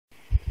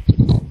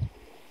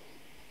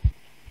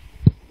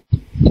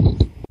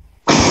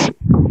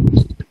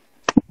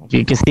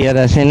কি সিয়ার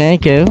আসে নাই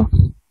কেউ?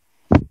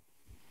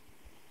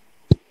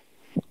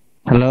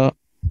 হ্যালো,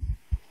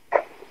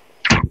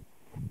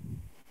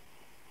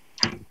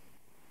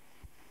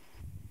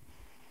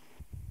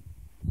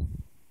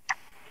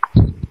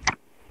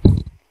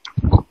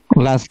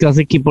 লাস্ট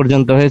ক্লাসে কি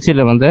পর্যন্ত হয়েছিল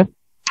আমাদের?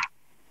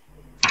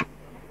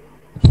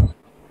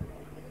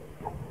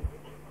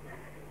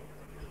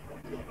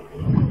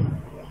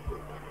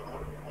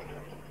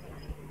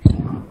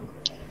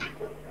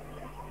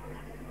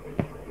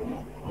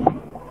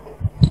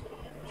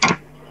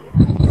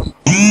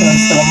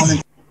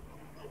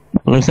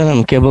 সালাম,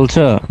 কে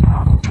বলছো?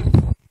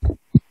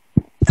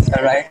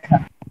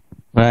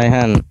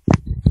 রায়হান।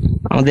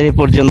 আমাদের এই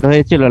পর্যন্ত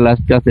হয়েছিল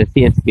লাস্ট ক্লাসে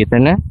সিএসপি,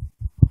 তাই না?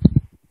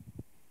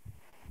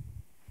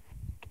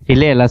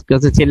 ছিলে লাস্ট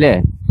ক্লাসে ছিলে?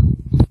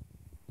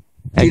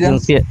 একজন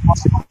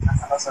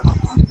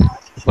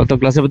গত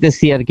ক্লাসে বলতে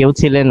সিআর কেউ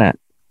ছিলে না?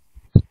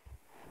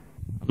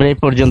 আমরা এই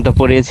পর্যন্ত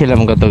পড়িয়েছিলাম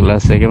গত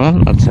ক্লাসে, কেমন?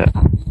 আচ্ছা,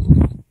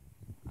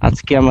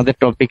 আজকে আমাদের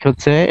টপিক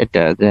হচ্ছে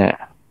এটা, যে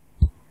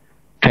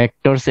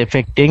factors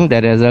affecting the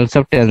results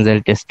of টেনজাইল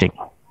testing.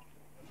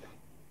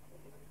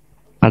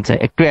 আচ্ছা,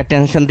 একটু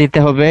অ্যাটেনশন দিতে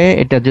হবে।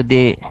 এটা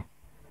যদি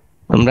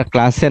তোমরা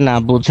ক্লাসে না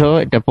বুঝো,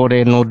 এটা পরে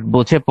নোট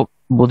বুঝে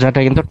বোঝাটা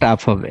কিন্তু টাফ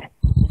হবে।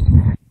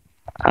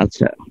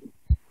 আচ্ছা,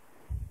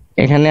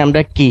 এখানে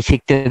আমরা কি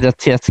শিখতে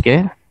যাচ্ছি আজকে?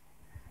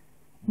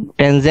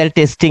 টেনজাইল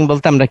টেস্টিং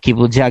বলতে আমরা কি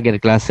বুঝি, আগের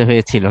ক্লাসে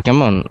হয়েছিল,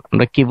 কেমন?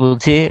 আমরা কি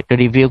বুঝি একটু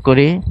রিভিউ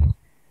করি।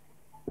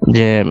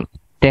 যে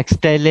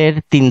টেক্সটাইলের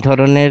 3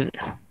 ধরনের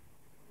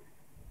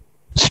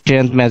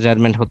স্ট্রেংথ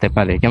মেজারমেন্ট হতে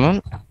পারে, কেমন?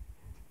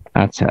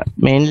 আচ্ছা,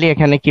 মেইনলি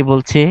এখানে কি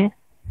বলছি,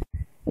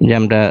 যে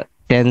আমরা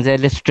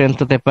টেনজাইল স্ট্রেংথ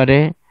হতে পারে,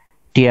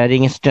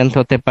 টিয়ারিং স্ট্রেংথ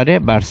হতে পারে,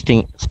 বার্স্টিং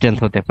স্ট্রেংথ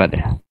হতে পারে।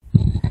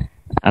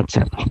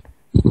 আচ্ছা,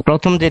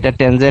 প্রথম যেটা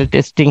টেনজাইল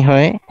টেস্টিং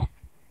হয়,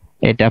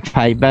 এটা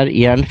ফাইবার,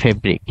 ইয়ার্ন,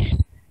 ফেব্রিক,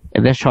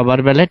 এদের সবার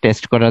বেলায়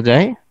টেস্ট করা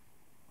যায়।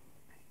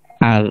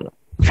 আর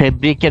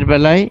ফেব্রিকের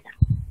বেলায়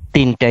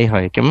 3টাই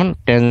হয়, কেমন?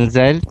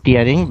 টেনজাইল,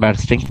 টিয়ারিং,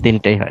 বার্স্টিং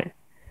 3টাই হয়।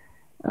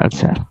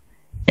 আচ্ছা,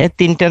 এই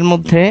 3টার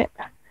মধ্যে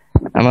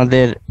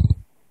আমাদের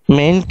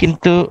মেইন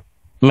কিন্তু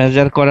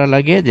মেজার করা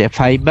লাগে যে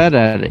ফাইবার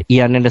আর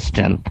ইয়ার্নের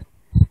স্ট্রেংথ।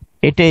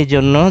 এটা এই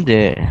জন্য যে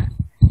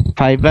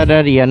ফাইবার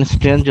আর ইয়ার্ন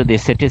স্ট্রেংথ যদি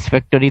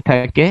স্যাটিসফ্যাক্টরি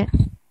থাকে,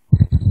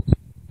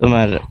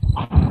 তোমার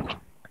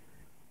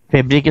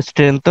ফেব্রিক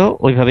স্ট্রেংথও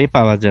ওইভাবেই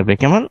পাওয়া যাবে,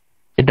 কেমন?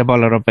 এটা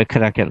বলার অপেক্ষা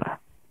রাখে না।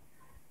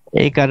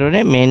 এই কারণে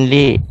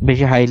মেইনলি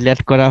বেশি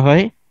হাইলাইট করা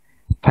হয়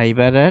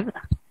ফাইবার আর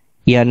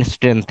ইয়ার্ন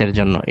স্ট্রেংথের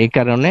জন্য। এই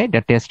কারণে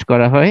এটা টেস্ট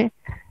করা হয়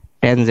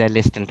টেনজাইল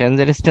স্ট্রেংথ।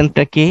 টেনজাইল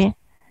স্ট্রেংথটা কি,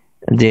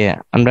 যে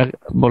আমরা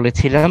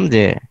বলেছিলাম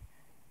যে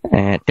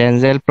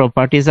টেনজাইল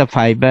properties of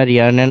fibre,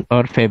 yarn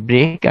or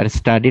fabric are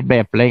studied by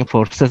applying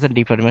forces and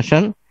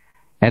deformation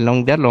along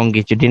the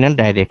longitudinal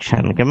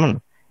direction, কেমন?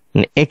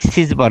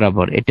 এক্সিস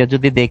বরাবর। এটা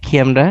যদি দেখি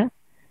আমরা,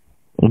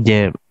 যে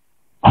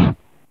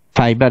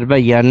ফাইবার বা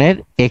ইয়ার্নের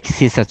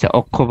এক্সিস আছে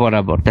অক্ষ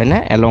বরাবর, তাই না?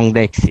 অ্যালং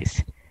দ্য এক্সিস,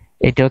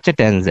 এটা হচ্ছে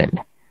টেনজাইল।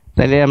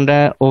 তাহলে আমরা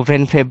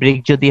ওভেন ফেব্রিক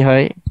যদি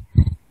হয়,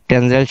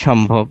 টেনজাইল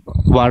সম্ভব।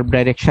 ওয়ার্প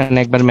ডাইরেকশন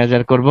একবার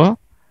মেজার করব,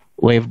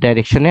 ওয়েভ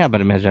ডাইরেকশনে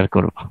আবার মেজার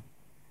করব।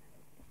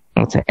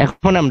 আচ্ছা,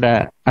 এখন আমরা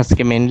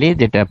আজকে মেইনলি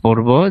যেটা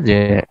পড়বো, যে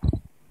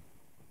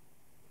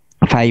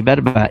ফাইবার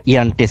বা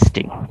ইয়ার্ন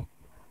টেস্টিং।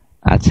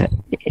 আচ্ছা,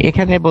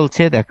 এখানে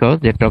বলছে, দেখো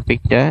যে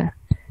টপিকটা,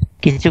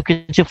 কিছু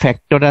কিছু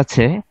ফ্যাক্টর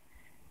আছে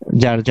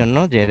যার জন্য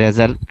যে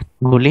রেজাল্ট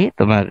গুলি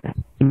তোমার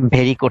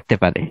ভেরি করতে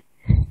পারে।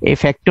 এই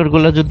ফ্যাক্টর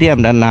গুলো যদি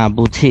আমরা না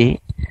বুঝি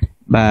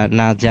বা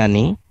না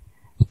জানি,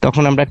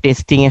 তখন আমরা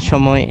টেস্টিং এর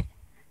সময়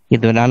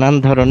কিন্তু নানান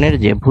ধরনের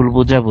যে ভুল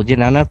বুঝাবুঝি,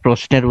 নানা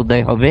প্রশ্নের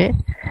উদয় হবে,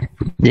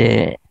 যে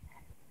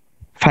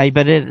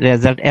ফাইবারের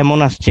রেজাল্ট এমন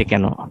আসছে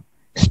কেন,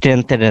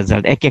 স্ট্রেংথের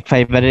রেজাল্ট এক এক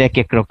ফাইবারের এক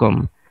এক রকম,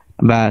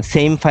 বা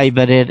সেম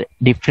ফাইবারের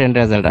ডিফারেন্ট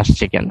রেজাল্ট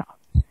আসছে কেন।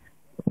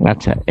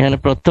 আচ্ছা, এখানে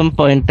প্রথম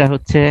পয়েন্টটা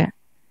হচ্ছে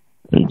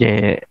যে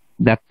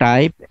the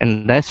type and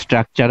the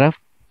structure of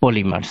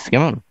polymers,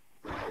 কেমন?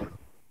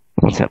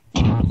 আচ্ছা,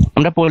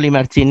 আমরা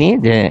পলিমার চিনি,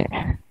 যে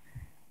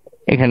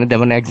এখানে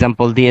যেমন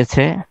এক্সাম্পল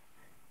দিয়েছে,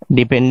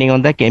 depending on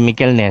the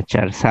chemical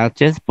nature such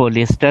as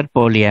polyester,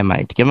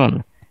 polyamide, কেমন?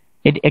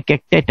 এক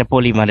একটা এটা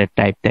পলিমারের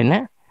টাইপ, তাই না?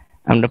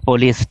 আমরা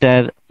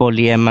polyester,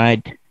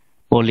 polyamide,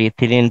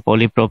 polyethylene,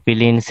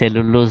 polypropylene,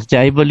 cellulose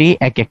যাই বলি,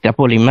 এক একটা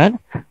পলিমার।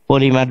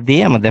 পলিমার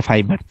দিয়ে আমাদের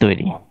ফাইবার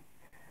তৈরি।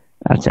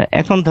 আচ্ছা,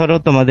 এখন ধরো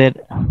তোমাদের,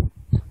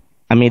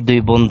 আমি 2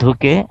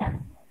 বন্ধুকে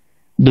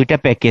 2টা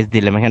প্যাকেজ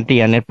দিলাম। এখানে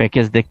ইয়ার্নের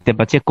প্যাকেজ দেখতে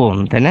পাচ্ছি, কোন,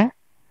 তাই না?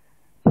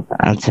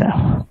 আচ্ছা,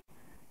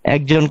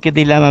 একজনকে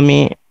দিলাম আমি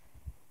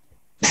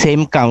সেম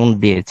কাউন্ট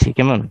দিয়েছি,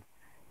 কেমন?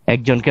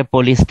 একজনকে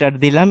পলিস্টার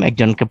দিলাম,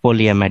 একজনকে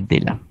পলিঅ্যামাইড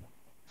দিলাম।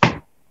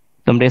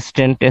 তোমরা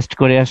স্ট্রেন টেস্ট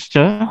করে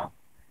আসছো,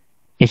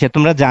 এসে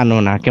তোমরা জানো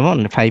না, কেমন?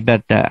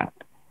 ফাইবারটা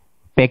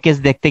প্যাকেজ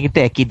দেখতে কিন্তু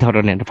একই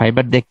ধরনের,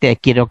 ফাইবার দেখতে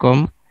একই রকম,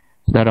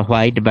 ধরো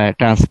হোয়াইট বা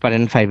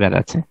ট্রান্সপারেন্ট ফাইবার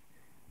আছে।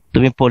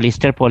 তুমি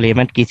পলিস্টার,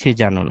 পলিঅ্যামাইড কিছুই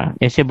জানো না,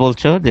 এসে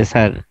বলছো যে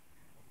স্যার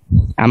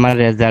আমার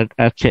রেজাল্ট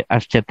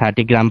আসছে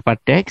 30 গ্রাম পার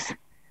টেক্স।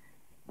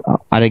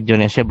 আরেকজন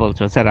এসে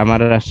বলছো স্যার আমার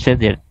আসছে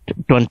যে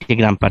 20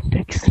 গ্রাম পার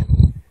টেক্স।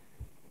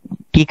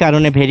 কি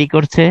কারণে ভেরি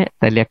করছে?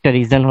 তাহলে একটা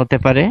রিজন হতে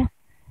পারে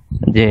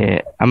যে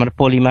আমার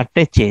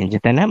পলিমারটাই চেঞ্জ,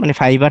 তাই না? মানে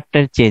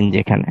ফাইবারটার চেঞ্জ।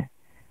 এখানে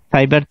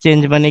ফাইবার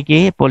চেঞ্জ মানে কি,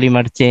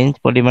 পলিমার চেঞ্জ।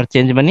 পলিমার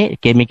চেঞ্জ মানে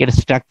কেমিক্যাল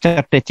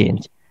স্ট্রাকচারটা চেঞ্জ।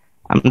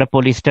 আমরা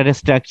পলিস্টারের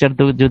স্ট্রাকচার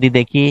যদি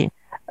দেখি,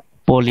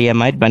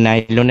 পলিয়ামাইড বা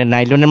নাইলনের,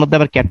 নাইলনের মধ্যে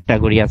আবার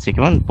ক্যাটাগরি আছে,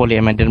 কেমন?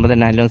 পলিয়ামাইডের মধ্যে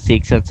নাইলন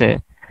 6 আছে,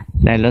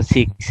 নাইলন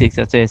 6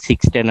 আছে,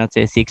 610 আছে,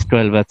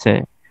 612 আছে।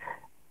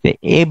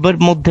 এবার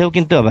মধ্যেও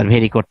কিন্তু আবার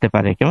ভেরি করতে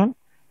পারে, কেমন?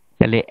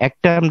 তাহলে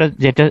একটা আমরা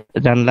যেটা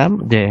জানলাম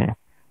যে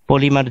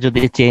পলিমার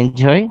যদি চেঞ্জ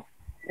হয়,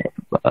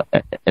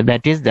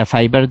 দ্যাট ইজ দ্য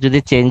ফাইবার যদি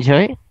চেঞ্জ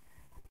হয়,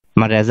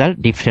 আমার রেজাল্ট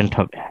ডিফারেন্ট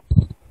হবে।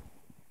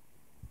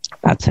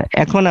 আচ্ছা,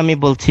 এখন আমি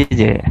বলছি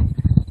যে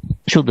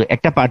শুধু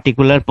একটা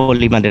পার্টিকুলার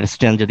পলিমারের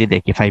স্ট্রেন যদি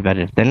দেখি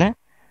ফাইবারের, তাই না?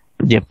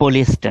 যে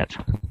পলিস্টার,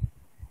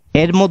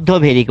 এর মধ্যেও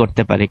ভেরি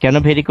করতে পারে। কেন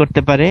ভেরি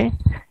করতে পারে?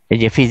 এই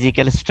যে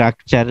ফিজিক্যাল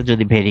স্ট্রাকচার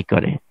যদি ভেরি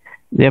করে,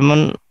 যেমন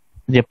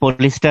যে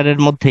পলিস্টারের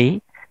মধ্যেই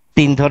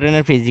 3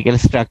 ধরনের ফিজিক্যাল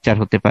স্ট্রাকচার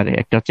হতে পারে।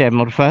 একটা হচ্ছে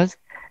অ্যামরফাস,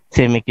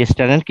 সেমি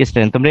ক্রিস্টালাইন,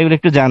 ক্রিস্টালাইন। তোমরা এগুলো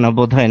একটু জানো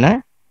বোধ হয়, না?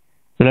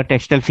 এগুলো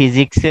টেক্সটাইল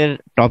ফিজিক্স এর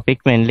টপিক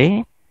মেনলি।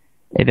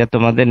 এটা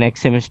তোমাদের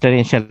নেক্সট সেমিস্টার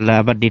ইনশাল্লাহ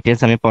আবার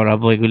ডিটেলস আমি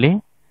পড়াবো এগুলি।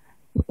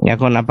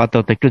 এখন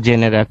আপাতত একটু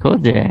জেনে রাখো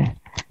যে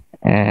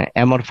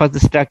অ্যামরফাস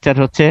স্ট্রাকচার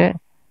হচ্ছে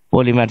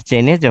পলিমার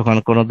চেইনে যখন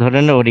কোনো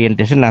ধরনের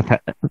ওরিয়েন্টেশন না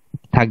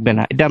থাকবে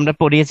না। এটা আমরা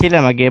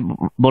পড়িয়েছিলাম আগে,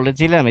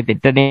 বলেছিলাম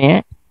এটা নিয়ে।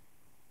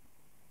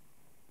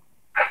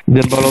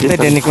 বলো তো,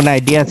 এটা নিয়ে কোনো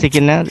আইডিয়া আছে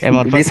কিনা?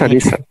 অ্যামরফাস।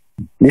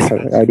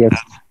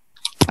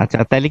 আচ্ছা,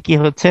 তাহলে কি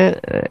হচ্ছে,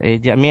 এই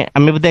যে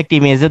আমি বোধহয় একটা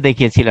ইমেজও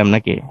দেখিয়েছিলাম,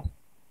 নাকি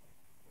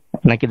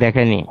নাকি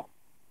দেখাইনি?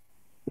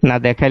 না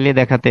দেখাইলে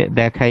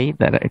দেখাই,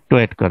 তারা একটু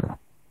ওয়েট করো।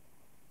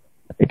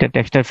 এটা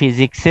টেক্সটাইল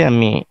ফিজিক্সে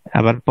আমি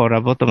আবার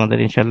পড়াবো তোমাদের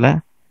ইনশাল্লাহ।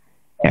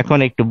 এখন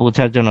একটু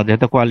বোঝার জন্য,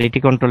 যেহেতু কোয়ালিটি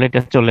কন্ট্রোল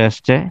এটা চলে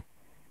আসছে,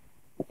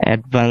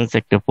 অ্যাডভান্স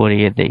একটু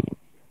পড়িয়ে দেই।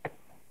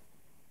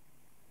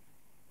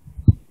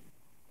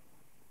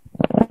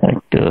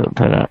 একটু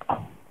ধরো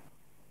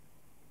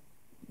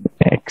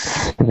এক্স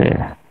রে,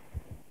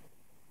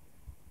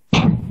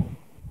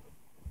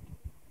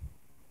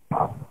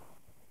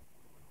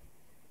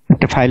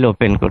 একটা ফাইল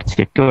ওপেন করছি,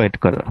 একটু ওয়েট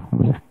করো।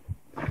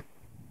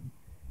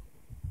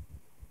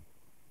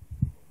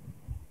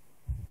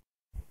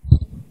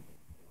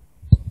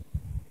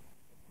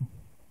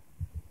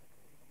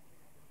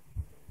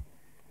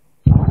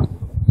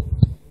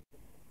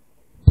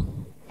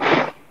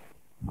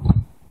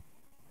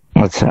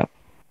 আচ্ছা,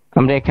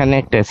 আমরা এখানে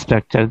একটা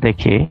স্ট্রাকচার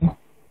দেখি।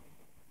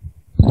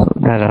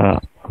 ধরো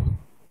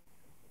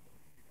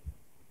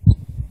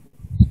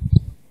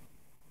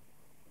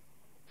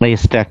এই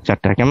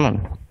স্ট্রাকচারটা কেমন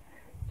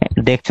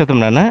দেখছো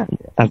তোমরা, না?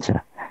 আচ্ছা,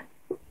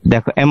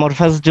 দেখো,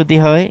 অ্যামরফাস যদি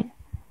হয়,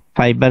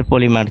 ফাইবার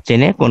পলিমার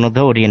চেনে কোনো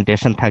তো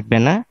ওরিয়েন্টেশন থাকবে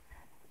না।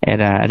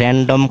 এরা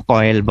র্যান্ডম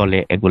কয়েল বলে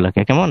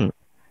এগুলাকে, কেমন?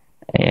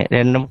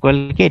 র্যান্ডম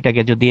কয়েলকে,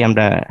 এটাকে যদি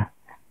আমরা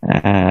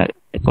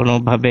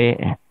কোনোভাবে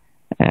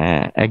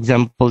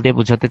এক্সাম্পল দিয়ে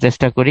বোঝাতে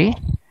চেষ্টা করি,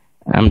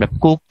 আমরা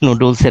কুক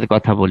নুডলস এর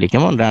কথা বলি,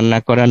 কেমন? রান্না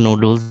করা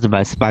নুডলস বা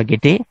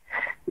স্পাগেটি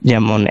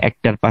যেমন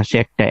একটার পাশে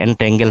একটা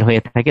এন্ট্যাঙ্গেল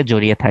হয়ে থাকে,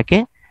 জড়িয়ে থাকে,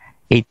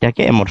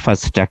 এইটাকে অ্যামরফাস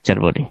স্ট্রাকচার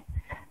বলি।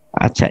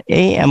 আচ্ছা,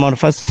 এই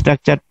অ্যামরফাস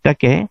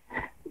স্ট্রাকচারটাকে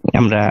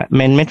আমরা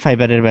ম্যানমেড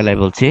ফাইবারের বেলায়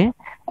বলছি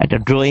একটা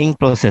ড্রয়িং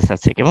প্রসেস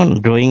আছে, কেমন?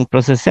 ড্রয়িং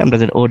প্রসেসে আমরা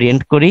যখন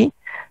ওরিয়েন্ট করি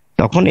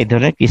তখন এই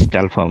ধরনের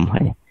ক্রিস্টাল ফর্ম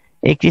হয়।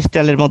 এই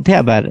ক্রিস্টালের মধ্যে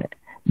আবার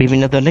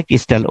বিভিন্ন ধরনের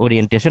ক্রিস্টাল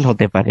ওরিয়েন্টেশন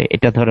হতে পারে।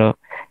 এটা ধরো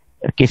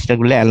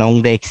ক্রিস্টালগুলো অ্যালং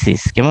দ্য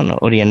এক্সিস, কেমন?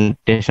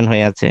 ওরিয়েন্টেশন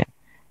হয়ে আছে।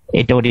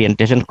 এটা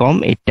ওরিয়েন্টেশন কম,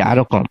 এটা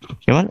আরো কম,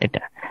 কেমন?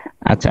 এটা।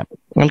 আচ্ছা,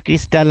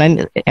 ক্রিস্টালাইন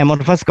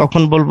অ্যামরফাস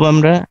কখন বলবো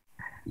আমরা?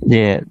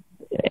 যে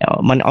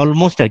মানে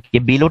অলমোস্ট আর কি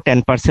বিলো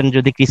 10%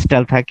 যদি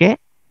ক্রিস্টাল থাকে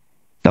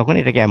তখন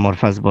এটাকে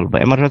অ্যামরফাস বলবো।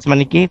 অ্যামরফাস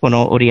মানে কি, কোনো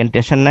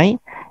ওরিয়েন্টেশন নাই।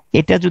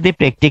 এটা যদি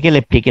প্র্যাকটিক্যাল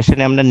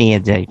অ্যাপ্লিকেশনে আমরা নিয়ে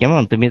যাই,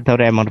 কেমন? তুমি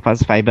ধরো অ্যামরফাস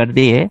ফাইবার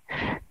দিয়ে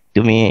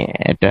তুমি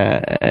এটা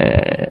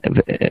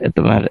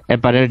তোমার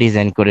অ্যাপারেল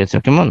ডিজাইন করেছো,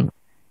 কেমন?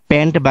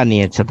 প্যান্ট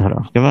বানিয়েছো ধরো,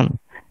 কেমন?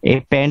 এই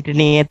প্যান্ট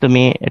নিয়ে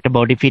তুমি একটা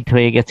বডি ফিট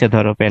হয়ে গেছে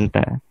ধরো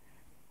প্যান্টটা।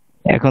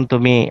 এখন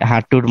তুমি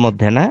হাঁটুর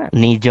মধ্যে, না,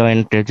 নি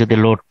জয়েন্টে যদি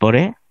লোড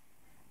পড়ে,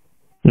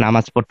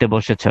 নামাজ পড়তে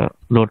বসেছো,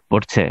 লোড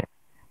পড়ছে,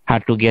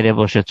 হাঁটু গেড়ে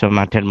বসেছো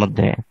মাঠের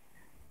মধ্যে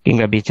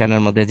কিংবা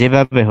বিছানার মধ্যে,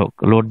 যেভাবে হোক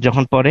লোড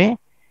যখন পড়ে,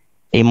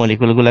 এই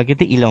মলিকুল গুলা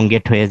কিন্তু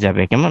ইলংগেট হয়ে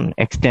যাবে, কেমন?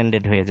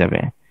 এক্সটেন্ডেড হয়ে যাবে।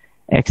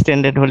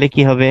 এক্সটেন্ডেড হলে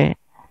কি হবে,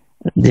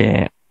 যে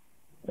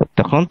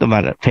তখন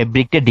তোমার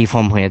ফেব্রিকটা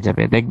ডিফর্ম হয়ে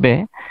যাবে। দেখবে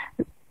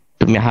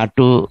তুমি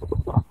হাঁটু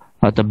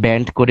হয়তো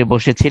ব্যান্ড করে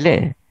বসেছিলে,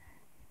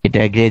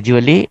 এটা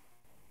গ্রাজুয়ালি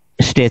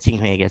স্ট্রেচিং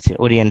হয়ে গেছে,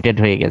 ওরিয়েন্টেড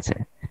হয়ে গেছে।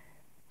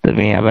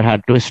 তুমি আবার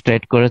হাঁটু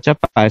স্ট্রেট করেছো,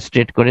 পা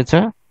স্ট্রেট করেছো,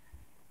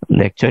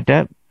 দেখছো এটা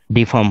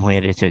ডিফর্ম হয়ে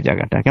রয়েছে ওই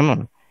জায়গাটা, কেমন?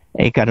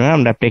 এই কারণে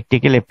আমরা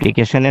প্র্যাকটিক্যাল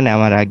অ্যাপ্লিকেশনে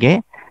নেওয়ার আগে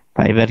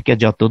ফাইবারকে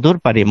যতদূর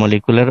পারি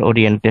মলিকুলার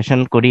ওরিয়েন্টেশন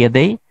করিয়ে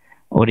দেই।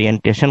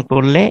 ওরিয়েন্টেশন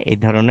করলে এই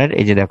ধরনের,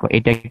 এই যে দেখো,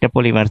 এটা একটা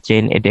পলিমার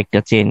চেইন, এটা একটা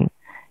চেইন,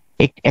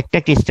 একটা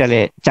ক্রিস্টালে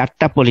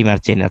 4টা পলিমার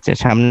চেইন আছে,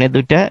 সামনে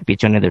 2টা,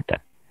 পিছনে 2টা।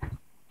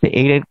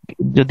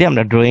 যদি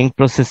আমরা ড্রয়িং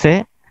প্রসেসে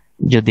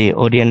যদি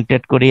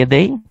ওরিয়েন্টেড করিয়ে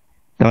দেই,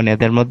 তখন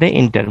এদের মধ্যে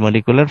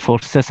ইন্টারমলিকুলার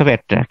ফোর্সেস অফ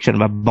অ্যাট্রাকশন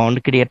বা বন্ড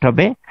ক্রিয়েট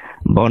হবে।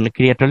 বন্ড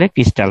ক্রিয়েট হলে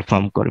ক্রিস্টাল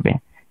ফর্ম করবে।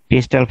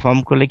 ক্রিস্টাল ফর্ম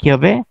করলে কি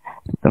হবে,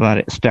 তোমার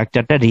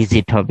স্ট্রাকচারটা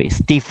রিজিড হবে,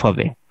 স্টিফ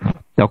হবে।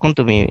 তখন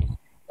তুমি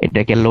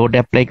এটাকে লোড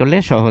অ্যাপ্লাই করলে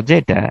সহজে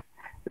এটা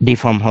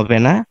ডিফর্ম হবে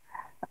না,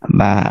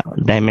 বা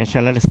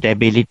ডাইমেনশনাল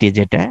স্টেবিলিটি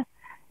যেটা,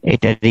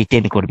 এটা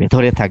রিটেন করবে,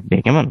 ধরে থাকবে।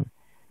 কেমন?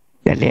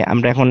 তাহলে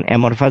আমরা এখন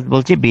অ্যামরফাস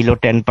বলছি, বিলো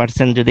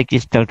 10% যদি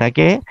ক্রিস্টাল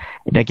থাকে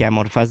এটাকে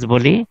অ্যামরফাস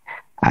বলি,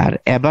 আর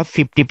অ্যাবাভ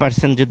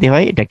 50% যদি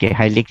হয় এটাকে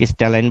হাইলি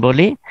ক্রিস্টালাইন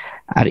বলি,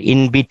 আর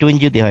ইন বিটুইন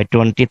যদি হয়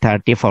 20,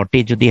 30, 40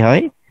 যদি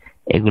হয়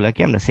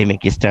এগুলাকে আমরা সেমি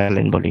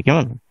ক্রিস্টালাইন বলি।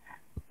 কেমন?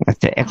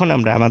 আচ্ছা, এখন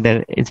আমরা আমাদের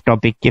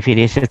টপিককে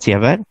ফিরে এসেছি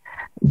আবার,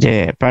 যে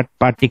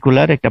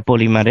পার্টিকুলার একটা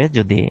পলিমারে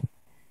যদি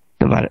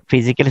তোমার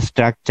ফিজিক্যাল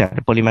স্ট্রাকচার,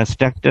 পলিমার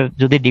স্ট্রাকচার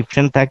যদি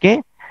ডিফারেন্ট থাকে,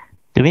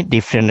 তুমি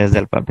ডিফারেন্ট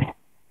রেজাল্ট পাবে।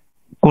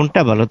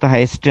 কোনটা বলো তো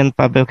হাই স্ট্রেংথ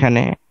পাবে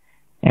ওখানে,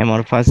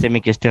 অ্যামরফাস, সেমি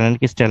ক্রিস্টালাইন,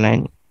 ক্রিস্টালাইন?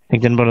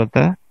 একজন বলো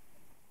তো।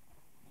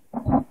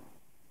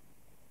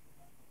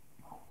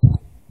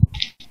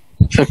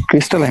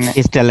 ক্রিস্টালাইন।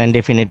 ক্রিস্টালাইন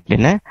ডেফিনেটলি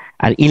না।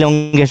 আর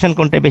ইলংগেশন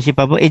কোনটা বেশি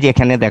পাবো? এই যে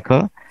এখানে দেখো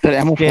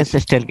স্ট্রেস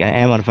স্ট্রেন,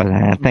 অ্যামরফাস।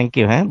 হ্যাঁ, থ্যাংক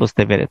ইউ, হ্যাঁ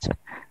বুঝতে পেরেছো।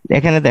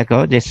 এখানে দেখো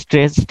যে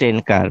স্ট্রেস স্ট্রেন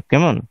কার্ভ,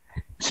 কেমন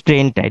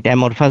স্ট্রেনটা, এটা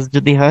অ্যামরফাস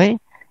যদি হয়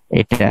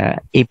এটা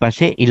এই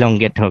পাশে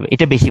ইলংগেট হবে,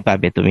 এটা বেশি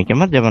পাবে তুমি।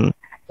 কেমন? যেমন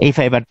এই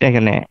ফাইবারটা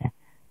এখানে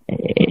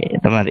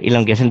তোমার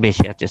ইলংগেশন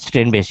বেশি আছে,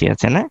 স্ট্রেন বেশি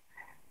আছে না।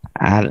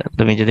 আর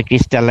তুমি যদি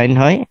ক্রিস্টালাইন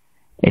হয়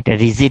এটা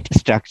রিজিড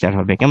স্ট্রাকচার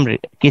হবে। কেমন?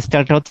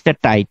 ক্রিস্টালটা হচ্ছে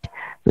টাইট,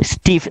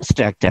 স্টিফ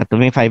স্ট্রাকচার।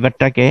 তুমি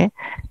ফাইবারটাকে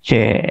সে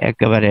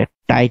একেবারে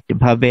টাইট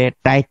ভাবে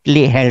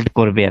টাইটলি হেল্ড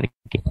করবে আর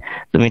কি।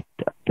 তুমি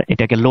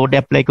এটাকে লোড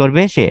অ্যাপ্লাই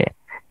করবে, সে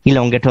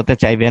ইলংগেট হতে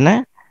চাইবে না,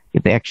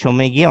 কিন্তু এক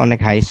সময় গিয়ে অনেক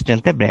হাই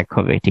স্ট্রেংথে ব্রেক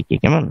হবে ঠিকই।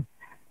 কেমন?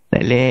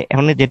 তাহলে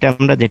এখন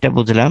যেটা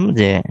বুঝলাম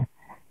যে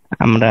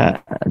আমরা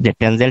যে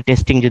টেনজাইল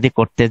টেস্টিং যদি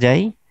করতে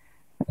যাই,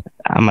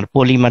 আমার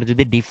পলিমার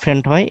যদি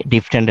ডিফারেন্ট হয়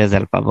ডিফারেন্ট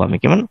রেজাল্ট পাবো আমি।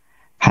 কেমন?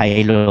 হাই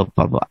লো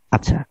পাবো।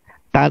 আচ্ছা,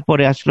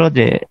 তারপরে আসলো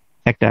যে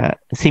একটা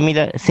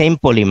সিমিলার সেম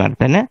পলিমার,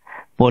 তাই না,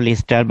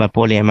 পলিস্টার বা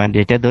পলিএমার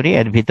যেটা ধরি,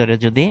 এর ভিতরে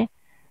যদি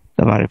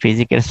তোমার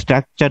ফিজিক্যাল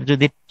স্ট্রাকচার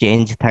যদি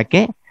চেঞ্জ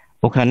থাকে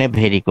ওখানে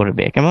ভেরি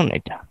করবে। কেমন?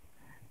 এটা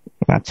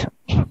আচ্ছা,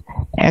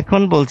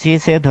 এখন বলছি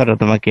সে ধরো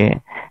তোমাকে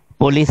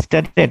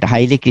পলিস্টার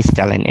হাইলি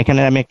ক্রিস্টালাইন, এখানে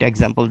আমি একটা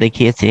এক্সাম্পল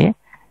দেখিয়েছি,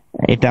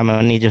 এটা আমার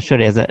নিজস্ব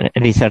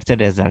রিসার্চের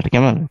রেজাল্ট।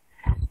 কেমন?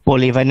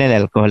 পলিভাইনাল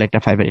অ্যালকোহল একটা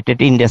ফাইবার, এটা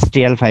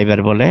ইন্ডাস্ট্রিয়াল ফাইবার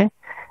বলে,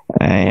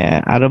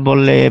 আরো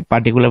বললে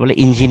পার্টিকুলার বলে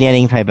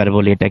ইঞ্জিনিয়ারিং ফাইবার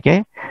বলি এটাকে।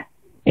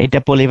 এটা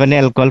পলিভাইনাল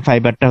অ্যালকোহল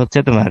ফাইবারটা হচ্ছে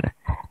তোমার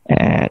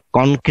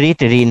কনক্রিট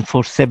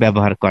রিইনফোর্সে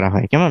ব্যবহার করা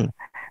হয়। কেমন?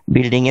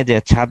 বিল্ডিং এ যে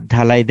ছাদ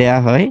ঢালাই দেয়া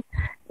হয়,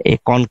 এই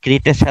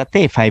কনক্রিটের সাথে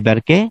এই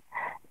ফাইবারকে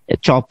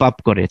চপ আপ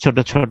করে ছোট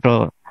ছোট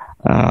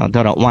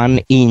ধরো 1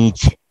 ইঞ্চ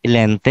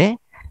লেন্থে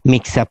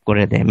মিক্স আপ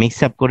করে দেয়। মিক্স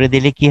আপ করে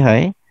দিলে কি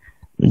হয়,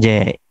 যে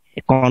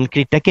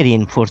কনক্রিটটাকে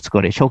রিইনফোর্স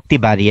করে, শক্তি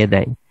বাড়িয়ে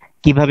দেয়।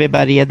 কিভাবে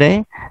বাড়িয়ে দেয়,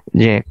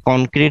 যে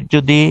কনক্রিট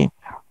যদি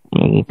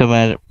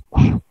তোমার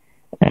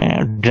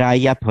ড্রাই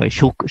আপ হয়,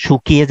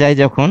 শুকিয়ে যায়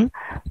যখন,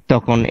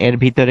 তখন এর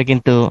ভিতরে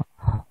কিন্তু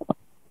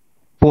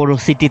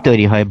পোরোসিটি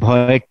তৈরি হয়,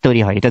 ভয়েড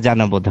তৈরি হয়, এটা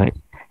জানা বোধ হয়।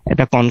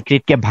 এটা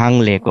কনক্রিটকে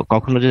ভাঙলে,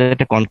 কখনো যদি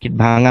একটা কনক্রিট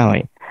ভাঙা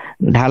হয়,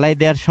 ঢালাই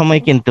দেওয়ার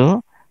সময় কিন্তু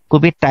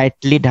খুবই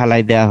টাইটলি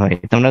ঢালাই দেওয়া হয়।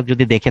 তোমরা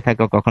যদি দেখে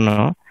থাকো কখনো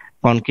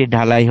কনক্রিট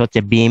ঢালাই হচ্ছে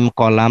বিম,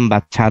 কলাম বা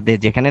ছাদে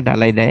যেখানে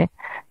ঢালাই দেয়,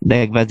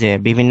 দেখবা যে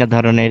বিভিন্ন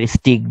ধরনের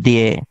স্টিক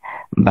দিয়ে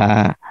বা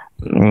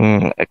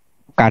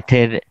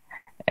কাঠের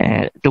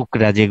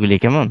টুকরা যেগুলি,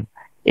 কেমন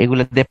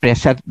এগুলোতে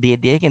প্রেসার দিয়ে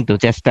দিয়ে কিন্তু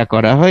চেষ্টা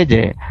করা হয়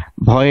যে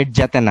ভয়েড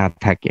যাতে না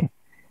থাকে।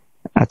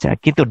 আচ্ছা,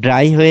 কিন্তু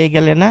ড্রাই হয়ে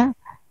গেলে না,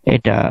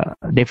 এটা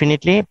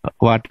ডেফিনেটলি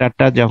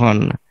ওয়াটারটা যখন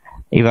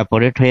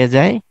ইভাপোরেট হয়ে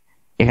যায়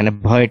এখানে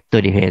ভয়েড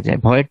তৈরি হয়ে যায়।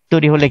 ভয়েড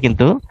তৈরি হলে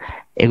কিন্তু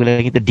এগুলো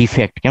কিন্তু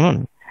ডিফেক্ট। কেমন?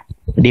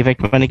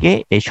 ডিফেক্ট মানে কি,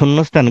 এই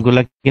শূন্যস্থান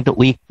গুলা কিন্তু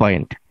উইক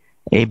পয়েন্ট।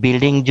 এই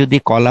বিল্ডিং যদি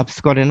কলাপস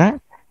করে না,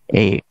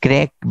 এই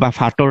ক্র্যাক বা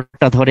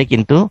ফাটলটা ধরে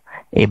কিন্তু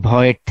এই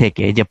ভয়েড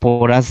থেকে, এই যে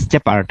পোরাস যে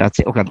পার্ট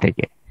আছে ওখান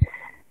থেকে।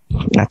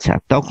 আচ্ছা,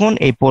 তখন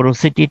এই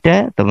পোরোসিটিটা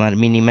তোমার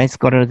মিনিমাইজ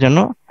করার জন্য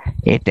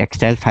এই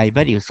টেক্সটাইল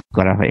ফাইবার ইউজ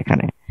করা হয়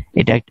এখানে।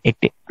 এটা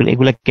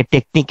এগুলোকে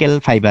টেকনিক্যাল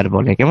ফাইবার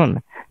বলে। কেমন?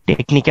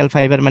 টেকনিক্যাল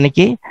ফাইবার মানে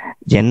কি,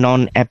 যে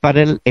নন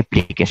অ্যাপারেল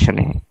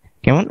অ্যাপ্লিকেশনে।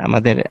 কেমন?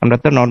 আমরা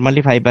তো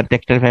নর্মালি ফাইবার,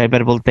 টেক্সটাইল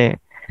ফাইবার বলতে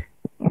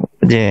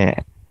যে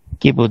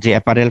কি বুঝি,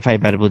 অ্যাপারেল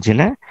ফাইবার বুঝি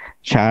না,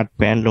 শার্ট,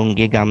 প্যান্ট,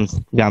 লুঙ্গি,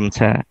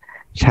 গামছা,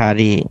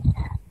 শাড়ি,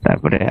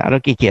 তারপরে আরো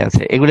কি কি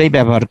আছে এগুলাই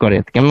ব্যবহার করে।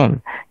 কেমন?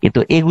 কিন্তু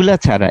এগুলা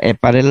ছাড়া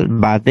অ্যাপারেল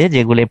বাদে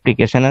যেগুলো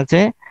অ্যাপ্লিকেশন আছে,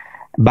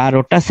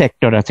 12টা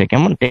সেক্টর আছে।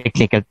 কেমন?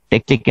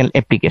 টেকনিক্যাল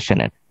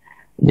অ্যাপ্লিকেশনের,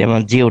 যেমন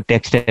জিও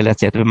টেক্সটাইল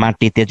আছে, তুমি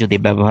মাটিতে যদি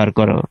ব্যবহার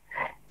করো,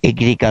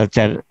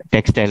 এগ্রিকালচার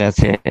টেক্সটাইল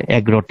আছে,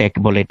 অ্যাগ্রোটেক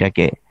বলে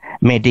এটাকে,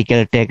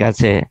 মেডিকেল টেক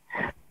আছে,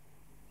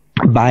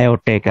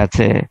 বায়োটেক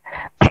আছে,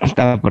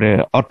 তারপরে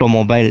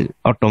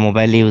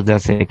অটোমোবাইল ইউজ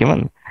আছে। কেমন?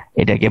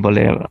 এটাকে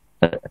বলে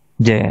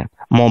যে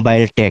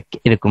মোবাইল টেক,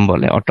 এরকম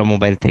বলে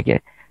অটোমোবাইল থেকে।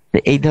 তো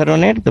এই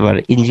ধরনের তোমার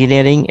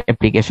ইঞ্জিনিয়ারিং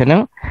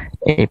অ্যাপ্লিকেশনেও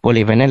এই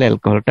পলিভিনাইল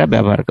অ্যালকোহলটা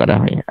ব্যবহার করা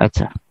হয়।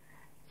 আচ্ছা,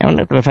 এমন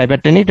না, তবে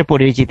ফাইবারটা নিয়ে একটা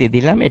পরিচিতি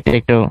দিলাম। এটা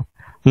একটু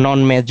নন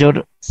মেজর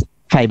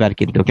ফাইবার,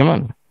 কিন্তু কেমন,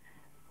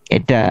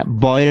 এটা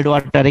বয়েলড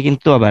ওয়াটারে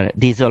কিন্তু আবার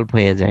ডিজলভ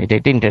হয়ে যায়। এটা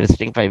একটা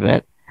ইন্টারেস্টিং ফাইবার।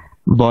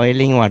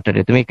 বয়েলিং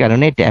ওয়াটারে তুমি,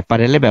 কারণে এটা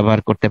অ্যাপারেলে ব্যবহার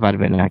করতে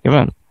পারবে না,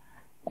 কেমন।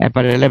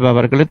 অ্যাপারেলে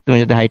ব্যবহার করলে তুমি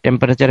যদি হাই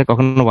টেম্পারেচারে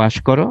কখনো ওয়াশ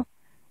করো,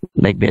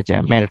 দেখবে যে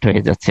মেল্ট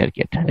হয়ে যাচ্ছে আর কি,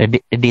 এটা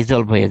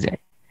ডিজলভ হয়ে যায়।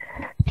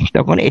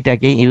 তখন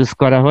এটাকে ইউজ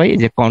করা হয়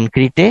যে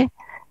কনক্রিটে,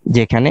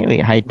 যেখানে ওই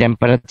হাই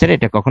টেম্পারেচার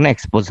এটা কখনো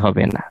এক্সপোজ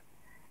হবে না।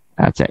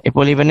 আচ্ছা, এই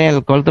পলিভিনাইল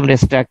অ্যালকোহল তোমরা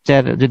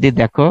স্ট্রাকচার যদি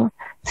দেখো,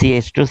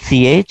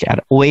 CH2CH আর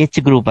OH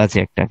গ্রুপ আছে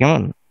একটা,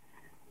 কেমন।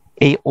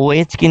 এই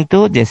OH কিন্তু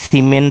যে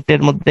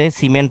সিমেন্টের মধ্যে,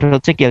 সিমেন্ট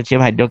হচ্ছে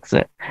calcium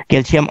hydroxide,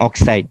 calcium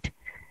oxide.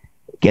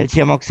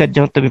 Calcium oxide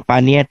যখন তুমি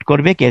পানি অ্যাড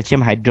করবে,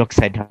 ক্যালসিয়াম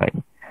হাইড্রোক্সাইড হয়।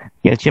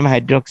 ক্যালসিয়াম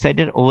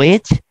হাইড্রোক্সাইডের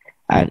OH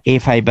আর এই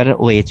ফাইবারের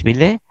OH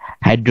মিলে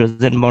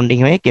হাইড্রোজেন বন্ডিং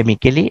হয়ে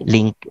কেমিক্যালি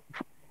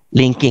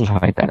লিঙ্কিং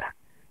হয় তারা।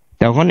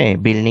 তখন এই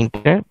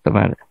বিল্ডিংটা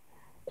তোমার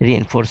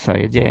রিইনফোর্স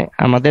হয়। যে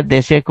আমাদের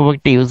দেশে খুব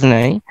একটা ইউজ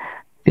নাই,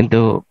 কিন্তু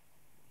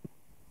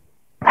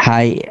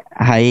high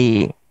high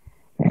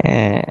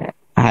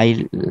high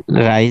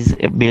rise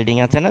building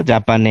আছে না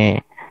জাপানে,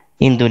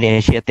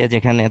 ইন্দোনেশিয়াতে,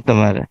 যেখানে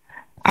তোমার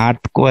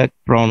আর্থকোয়েক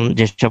প্রন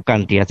যেসব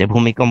কান্ট্রি আছে,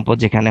 ভূমিকম্প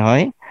যেখানে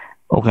হয়,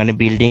 ওখানে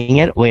বিল্ডিং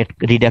এর ওয়েট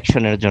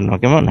রিডাকশনের জন্য,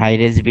 কেমন, হাই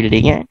রাইজ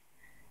বিল্ডিং এ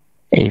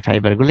এই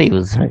ফাইবার গুলো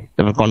ইউজ হয়।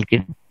 তোমার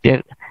কনক্রিটের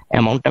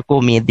অ্যামাউন্টটা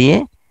কমিয়ে দিয়ে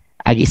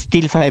আগে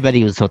স্টিল ফাইবার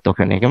ইউজ হতো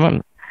ওখানে, কেমন,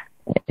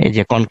 এই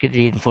যে কনক্রিট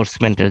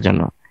রিইনফোর্সমেন্টের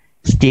জন্য।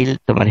 স্টিল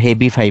তোমার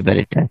হেভি ফাইবার,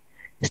 এটা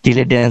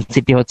স্টিলের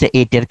ডেন্সিটি হচ্ছে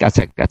 8 এর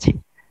কাছাকাছি,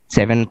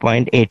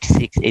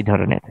 7.86 এই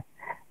ধরনের।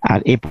 আর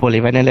এই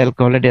পলিভিনাইল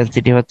অ্যালকোহলের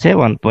ডেন্সিটি হচ্ছে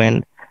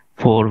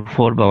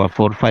 1.44 বা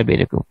 45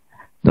 এরকম।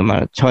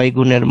 তোমার 6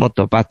 গুণের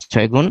মতো,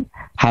 5-6 গুণ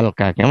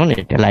হালকা, কেমন,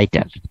 এটা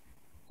লাইটার।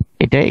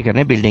 এটা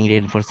এখানে বিল্ডিং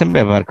রিইনফোর্সমেন্ট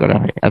ব্যবহার করা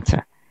হয়। আচ্ছা,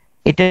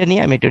 এটা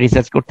নিয়ে আমি একটু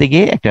রিসার্চ করতে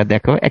গিয়ে একটা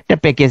দেখো, একটা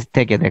প্যাকেজ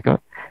থেকে দেখো,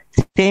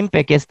 সেম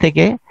প্যাকেজ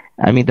থেকে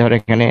আমি ধর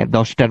এখানে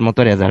 10টার মতো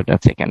রেজাল্ট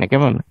আছে এখানে,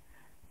 কেমন,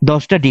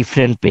 10টা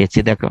ডিফারেন্ট পেয়েছি।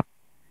 দেখো,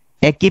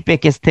 একই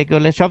প্যাকেজ থেকে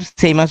হলে সব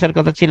সেম আসার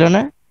কথা ছিল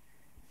না,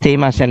 সেম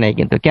আসে নাই।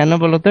 কিন্তু কেন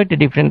বলো তো এটা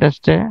ডিফারেন্ট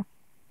আসছে?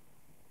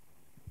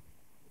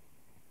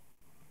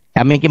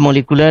 আমি কি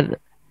মলিকুলার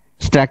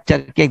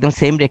স্ট্রাকচারকে একদম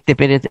সেম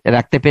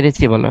রাখতে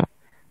পেরেছি বলো?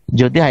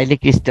 যদি হাইলি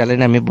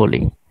ক্রিস্টালাইন আমি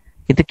বলি,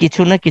 কিন্তু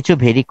কিছু না কিছু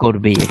ভেরি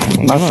করবেই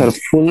এখানে, না কেমন। স্যার,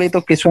 ফুললি তো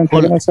কিছু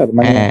থাকে না স্যার,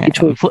 মানে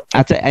কিছু।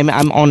 আচ্ছা, আমি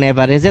অন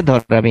এভারেজে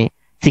ধর আমি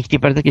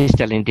 60%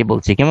 ক্রিস্টালিনিটি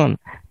বলছি, কেমন।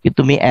 কিন্তু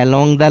তুমি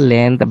অ্যালং দা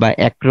লেন্থ বা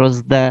অ্যাক্রস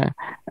দা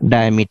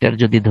ডায়ামিটার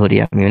যদি ধরি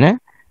আমি, না,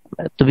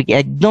 তুমি কি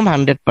একদম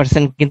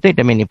 100% কিন্তু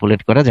এটা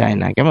ম্যানিপুলেট করা যায়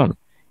না, কেমন।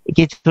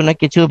 কিছু না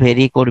কিছু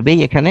ভেরি করবেই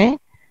এখানে।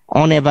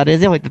 অন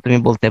এভারেজে হয়তো তুমি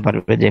বলতে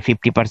পারবে যে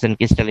 50%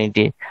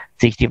 ক্রিস্টালিনিটি,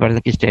 60%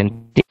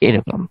 ক্রিস্টালিনিটি,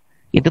 এরকম।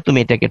 কিন্তু তুমি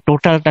এটাকে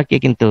টোটালটাকে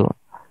কিন্তু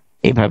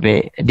এইভাবে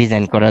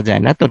ডিজাইন করা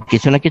যায় না, তো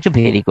কিছু না কিছু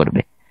ভেরি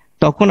করবে।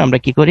 তখন আমরা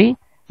কি করি,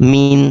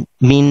 মিন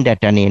মিন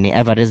ডাটা নিয়ে নিই,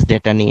 অ্যাভারেজ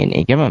ডাটা নিয়ে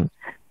নিই, কেমন।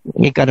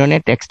 এই কারণে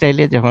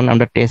টেক্সটাইলে যখন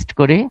আমরা টেস্ট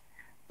করি,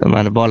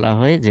 তোমার বলা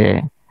হয় যে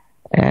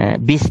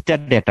 20টা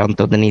ডেটা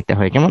অন্তত নিতে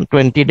হয়, কেমন,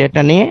 20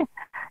 ডেটা নিয়ে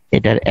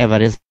এটার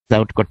অ্যাভারেজ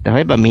আউট করতে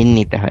হয় বা মিন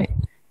নিতে হয়।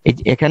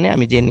 এখানে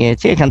আমি যে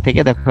নিয়েছি, এখান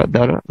থেকে দেখো,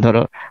 ধরো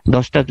ধরো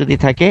 10টা যদি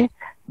থাকে,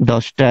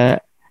 10টা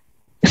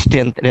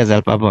স্ট্রেংথ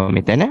রেজাল্ট পাবো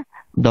আমি, তাই না?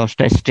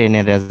 10টা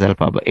স্ট্রেনের রেজাল্ট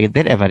পাবো,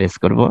 এদের এভারেজ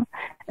করব।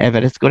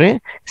 এভারেজ করে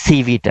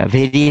সিভিটা,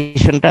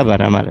 ভেরিয়েশনটা আবার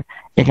আমার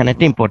এখানে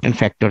একটা ইম্পর্টেন্ট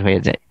ফ্যাক্টর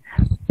হয়ে যায়।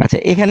 আচ্ছা,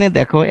 এখানে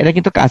দেখো এরা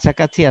কিন্তু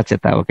কাছাকাছি আছে,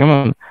 তাও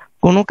কেমন,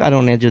 কোনো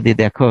কারণে যদি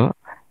দেখো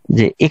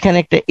যে এখানে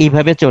একটা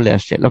এইভাবে চলে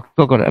আসছে,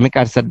 লক্ষ্য করো, আমি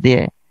কারসার দিয়ে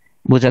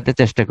বোঝাতে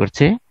চেষ্টা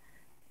করছি।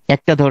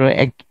 একটা ধরো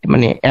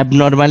মানে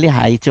অ্যাবনর্মালি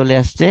হাই চলে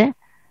আসছে,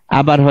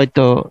 আবার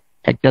হয়তো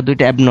একটা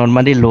দুইটা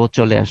অ্যাবনর্মালি লো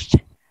চলে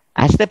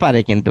আসতে পারে,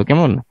 কিন্তু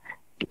কেমন,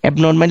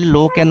 অ্যাবনর্মালি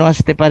লো কেন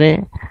আসতে পারে?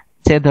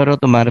 সে ধরো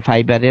তোমার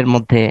ফাইবারের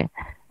মধ্যে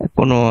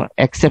কোনো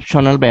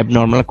এক্সেপশনাল বা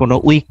অ্যাবনর্মাল কোনো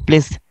উইক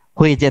প্লেস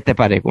হয়ে যেতে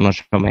পারে কোনো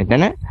সময়, তাই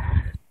না?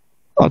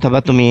 অথবা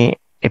তুমি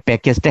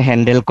প্যাকেজটা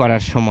হ্যান্ডেল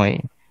করার সময়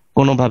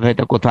কোনোভাবে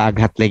হয়তো কোথাও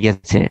আঘাত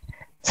লেগেছে,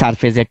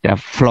 সারফেসে একটা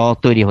ফ্ল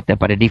তৈরি হতে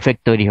পারে,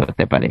 ডিফেক্ট তৈরি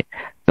হতে পারে।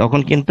 তখন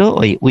কিন্তু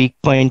ওই উইক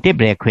পয়েন্টে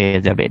ব্রেক হয়ে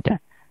যাবে এটা।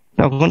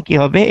 তখন কি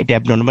হবে, এটা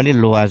অ্যাবনর্মালি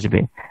লো আসবে।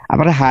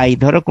 আবার হাই,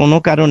 ধরো কোনো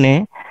কারণে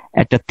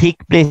একটা থিক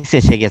প্লেস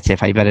এসে গেছে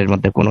ফাইবারের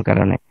মধ্যে, কোনো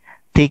কারণে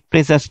থিক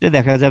প্লেস আসলে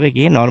দেখা যাবে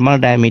কি, নর্মাল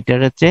ডায়ামিটার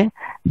হচ্ছে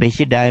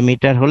বেশি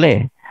ডায়ামিটার হলে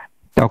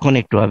তখন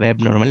একটু হবে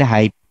অ্যাবনর্মালি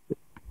হাই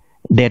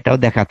ডেটাও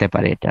দেখাতে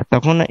পারে এটা।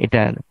 তখন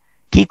এটা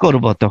কি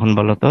করব তখন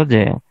বলো তো?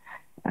 যে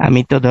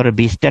আমি তো ধরো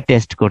 20টা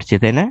টেস্ট করছি,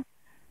 তাই না?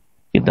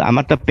 কিন্তু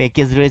আমার তো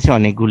প্যাকেজ রয়েছে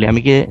অনেকগুলি,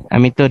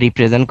 আমি তো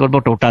রিপ্রেজেন্ট করব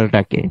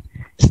টোটালটাকে।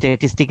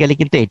 স্ট্যাটিস্টিক্যালি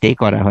কিন্তু এটাই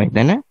করা হয়,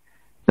 তাই না?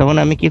 তখন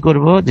আমি কি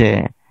করব, যে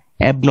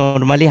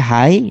অ্যাবনর্মালি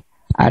হাই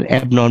আর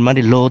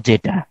অ্যাবনর্মালি লো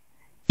যেটা,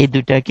 এই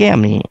দুটাকে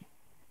আমি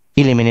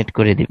ইলিমিনেট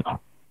করে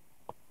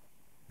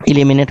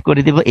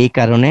দিব এই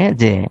কারণে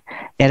যে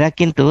এরা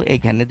কিন্তু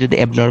এখানে যদি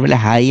অ্যাবনর্মালি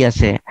হাই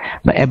আসে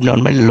বা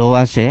অ্যাবনর্মালি লো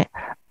আসে,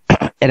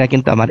 এরা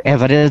কিন্তু আমার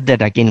এভারেজ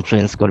ডেটাকে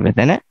ইনফ্লুয়েন্স করবে,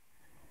 তাই না?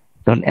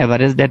 তখন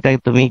এভারেজ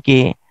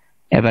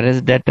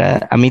ডেটা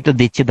আমি তো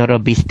দিচ্ছি, ধরো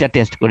 20টা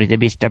টেস্ট করি, যে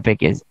 20টা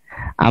প্যাকেজ,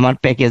 আমার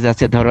প্যাকেজ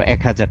আছে ধরো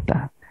 1000টা,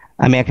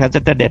 আমি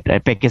 1000টা ডেটা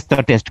প্যাকেজ তো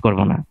টেস্ট করব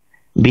না,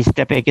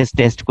 20টা প্যাকেজ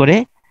টেস্ট করে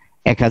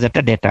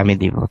 1000টা ডেটা আমি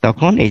দিব,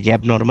 তখন এই যে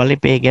অ্যাবনর্মালি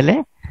পেয়ে গেলে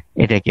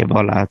এটাকে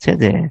বলা আছে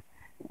যে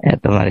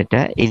তোমার এটা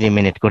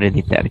ইলিমিনেট করে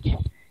দিতে আর কি।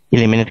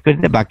 ইলিমিনেট করে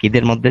দিতে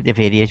বাকিদের মধ্যে যে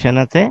ভেরিয়েশন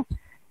আছে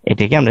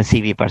এটাকে আমরা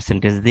সিভি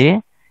পার্সেন্টেজ দিয়ে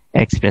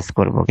এক্সপ্রেস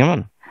করব, কেমন?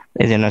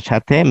 এই জন্য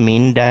সাথে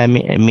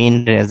মিন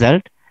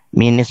রেজাল্ট,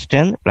 মিন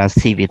স্ট্রেন্থ প্লাস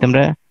সিভি।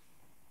 তোমরা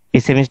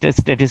এই সেমিস্টার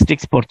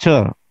স্ট্যাটিস্টিক্স পড়ছো,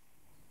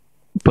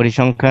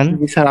 পরিসংখ্যান?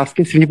 স্যার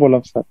আজকে সিভি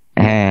বললাম স্যার।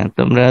 হ্যাঁ,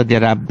 তোমরা যে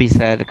রাব্বি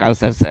স্যার,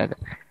 কাউসার স্যার,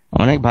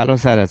 অনেক ভালো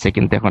স্যার আছে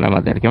কিন্তু এখন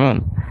আমাদের, কেমন?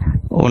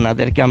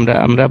 ওনাদেরকে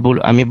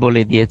আমি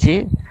বলে দিয়েছি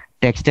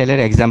টেক্সটাইলের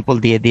এক্সাম্পল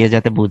দিয়ে দিয়ে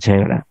যাতে বুঝে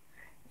ওরা।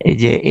 এই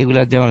যে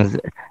এগুলা যেমন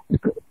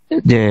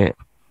যে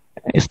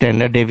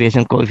standard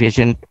deviation,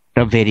 coefficient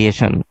of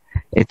variation,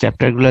 এই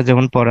চ্যাপ্টার গুলো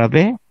যখন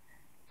পড়াবে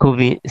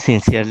খুবই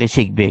সিনসিয়ারলি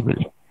শিখবে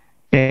এগুলি।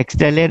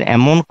 টেক্সটাইলের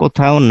এমন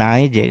কোথাও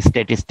নাই যে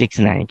স্ট্যাটিস্টিক্স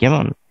নাই,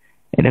 কেমন?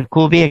 এটা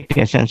খুবই একটা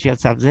এসেনশিয়াল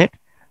সাবজেক্ট।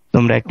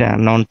 তোমরা একটা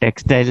নন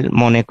টেক্সটাইল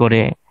মনে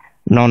করে,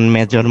 নন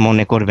মেজর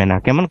মনে করবে না,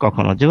 কেমন?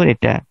 কখনো যে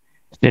এটা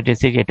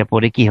স্ট্যাটিস্টিক্স, এটা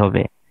পড়ে কি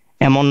হবে,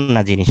 এমন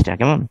না জিনিসটা,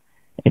 কেমন?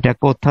 এটা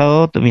কোথাও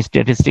তুমি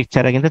স্ট্যাটিস্টিক্স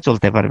ছাড়া কিন্তু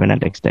চলতে পারবে না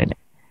টেক্সটাইলে।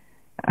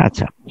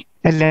 আচ্ছা,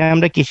 তাহলে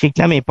আমরা কি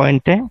শিখলাম এই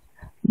পয়েন্টে?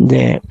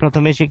 যে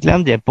প্রথমে শিখলাম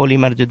যে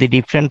পলিমার যদি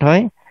ডিফারেন্ট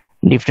হয়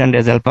ডিফারেন্ট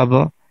রেজাল্ট পাবো,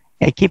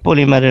 একই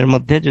পলিমারের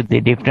মধ্যে যদি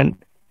ডিফারেন্ট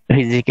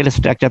ফিজিক্যাল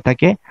স্ট্রাকচার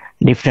থাকে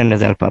ডিফারেন্ট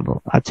রেজাল্ট পাবো।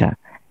 আচ্ছা,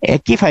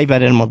 একই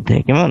ফাইবারের মধ্যে,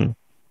 কেমন,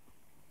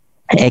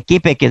 একই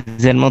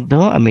প্যাকেজের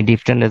মধ্যেও আমি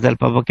ডিফারেন্ট রেজাল্ট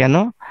পাবো। কেন?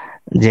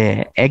 যে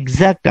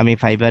এক্সাক্ট আমি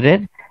ফাইবারের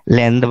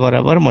লেন্থ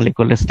বরাবর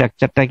মলিকুলার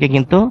স্ট্রাকচারটাকে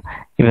কিন্তু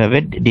এভাবে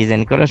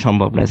ডিজাইন করা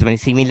সম্ভব নয়, মানে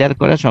সিমিলার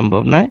করা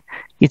সম্ভব নয়,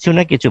 কিছু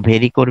না কিছু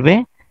ভেরি করবে।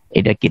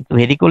 এটা কি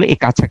ভেরি করলে এই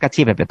কাছাকাছি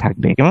ভাবে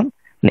থাকবে, কেমন?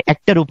 মানে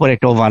একটার উপর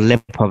একটা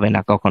ওভারল্যাপ হবে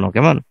না কখনো,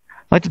 কেমন?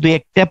 হয়তো দুই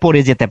একটা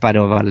পড়ে যেতে পারে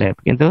ওভারল্যাপ,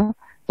 কিন্তু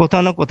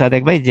কোথাও না কোথাও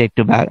দেখবে যে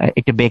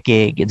একটু বেঁকে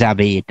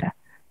যাবেই এটা।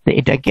 তো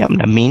এটাকে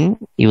আমরা মিন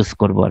ইউজ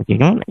করবো আর কি,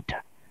 কেমন? এটা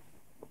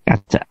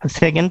আচ্ছা,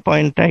 সেকেন্ড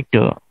পয়েন্টটা একটু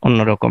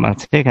অন্যরকম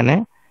আছে এখানে।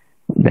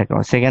 দেখো,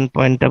 সেকেন্ড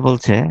পয়েন্টটা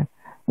বলছে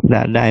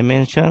the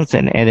dimensions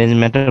and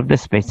arrangement of the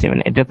specimen.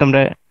 এটা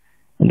তোমরা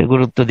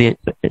গুরুত্ব দিয়ে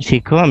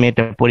শিখো, আমি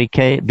এটা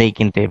পরীক্ষায় দেই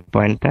কিন্তু এই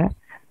পয়েন্টটা।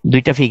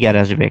 দুইটা ফিগার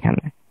আসবে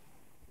এখানে।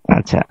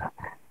 আচ্ছা,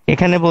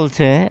 এখানে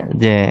বলছে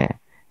যে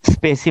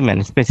স্পেসিমেন,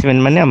 স্পেসিমেন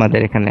মানে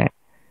আমাদের এখানে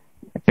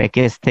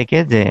প্যাকেজ থেকে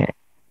যে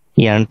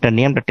ইয়ার্নটা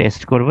নিয়ে আমরা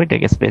টেস্ট করবো,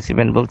 এটাকে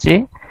স্পেসিমেন বলছি।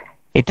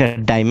 এটা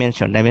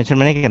ডাইমেনশন, ডাইমেনশন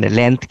মানে এখানে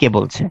লেন্থ কে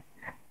বলছে।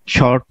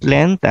 শর্ট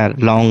লেন্থ আর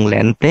লং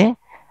লেন্থে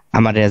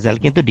আমার রেজাল্ট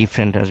কিন্তু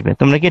ডিফারেন্ট আসবে।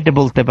 তোমরা কি এটা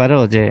বলতে পারো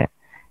যে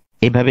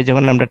এইভাবে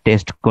যখন আমরা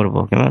টেস্ট করব,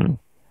 কেমন,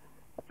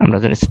 আমরা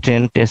যখন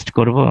স্ট্রেন টেস্ট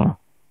করব,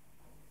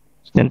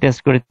 স্ট্রেন টেস্ট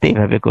করতে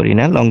এইভাবে করি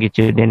না,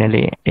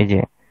 লঙ্গিটিউডিনালি। এই যে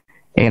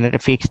এখানে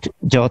একটা ফিক্সড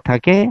জ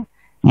থাকে,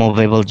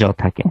 মুভেবল জ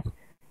থাকে,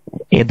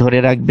 এ ধরে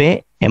রাখবে,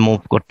 এ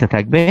মুভ করতে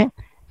থাকবে,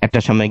 একটা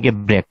সময় গিয়ে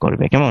ব্রেক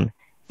করবে, কেমন?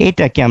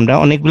 এইটাকে আমরা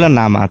অনেকগুলো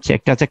নাম আছে,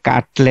 একটা আছে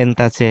কাট লেন্থ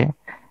আছে,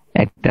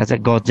 একটা আছে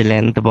গজ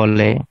লেন্থ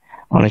বলে,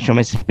 অনেক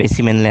সময়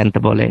স্পেসিমেন লেন্থ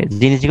বলে।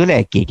 জিনিসগুলো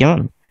একই,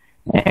 কেমন?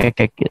 এক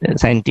এক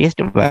সায়েন্টিস্ট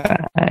বা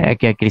এক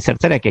এক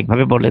রিসার্চার এক এক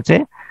ভাবে বলেছে।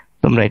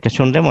 তোমরা এটা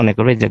শুনলে মনে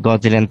করবে যে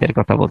গজ লেন্থের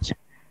কথা বলছে,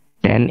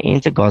 10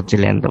 ইঞ্চ গজ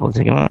লেন্থ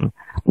বলছে, কেমন?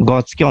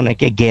 গজকে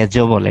অনেকে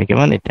গেজও বলে,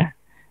 কেমন? এটা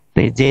তো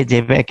যে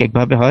যেভাবে এক এক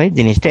ভাবে হয়,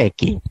 জিনিসটা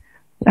একই।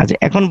 আচ্ছা,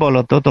 এখন বলো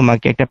তো,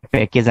 তোমাকে একটা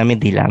প্যাকেজ আমি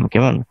দিলাম,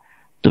 কেমন?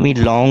 তুমি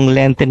লং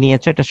লেন্থ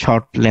নিয়েছো, একটা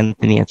শর্ট লেন্থ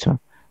নিয়েছো,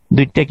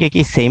 দুইটাকে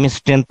কি সেম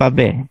স্ট্রেংথ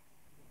পাবে?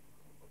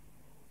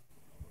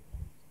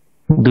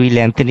 দুই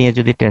লেন্থ নিয়ে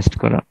যদি টেস্ট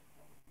করো,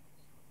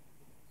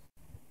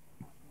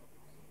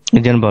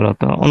 একজন বলো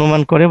তো,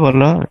 অনুমান করে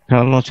বলো,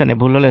 সমস্যা নেই,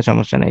 ভুল হলে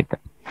সমস্যা নেই, তো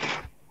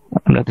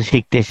আমরা তো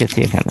শিখতে এসেছি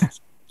এখানে।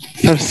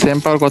 স্যার সেম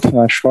পাওয়ার কথা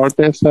না,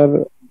 শর্টে স্যার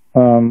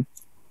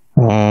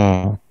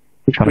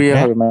একটু ইয়ে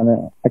হবে, মানে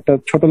একটা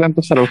ছোট লেন্থ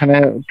তো স্যার, ওখানে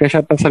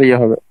প্রেসারটা স্যার ইয়ে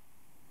হবে,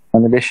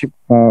 মানে বেশি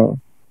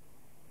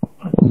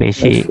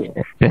বেশি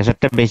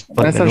প্রেসারটা বেশি মানে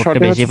পড়বে, স্যার লোডটা শর্টে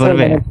বেশি হচ্ছে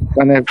পড়বে,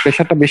 মানে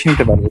প্রেসারটা বেশি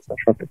নিতে পারবে স্যার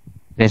শর্টে।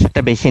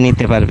 প্রেসারটা বেশি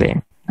নিতে পারবে,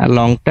 আর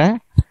লংটা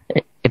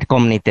এটা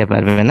কম নিতে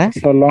পারবে না।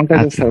 স্যার লংটা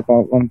স্যার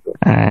কম তো।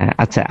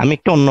 আচ্ছা, আমি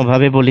একটু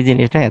অন্যভাবে বলি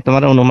জিনিসটা।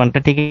 তোমার অনুমানটা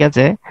ঠিকই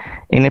আছে।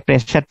 এখানে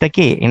প্রেসারটা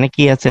কি, এখানে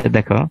কি আছে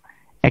দেখো,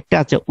 একটা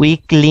আছে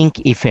উইক লিঙ্ক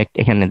ইফেক্ট,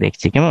 এখানে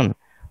দেখছি, কেমন?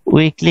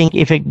 উইক লিঙ্ক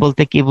ইফেক্ট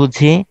বলতে কি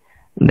বুঝি?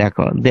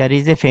 দেখো, there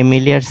is a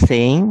familiar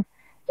saying,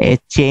 A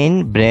chain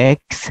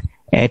ব্রেকস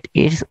at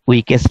it's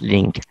weakest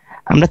link.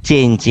 আমরা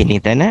চেইন চিনি,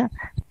 তাই না?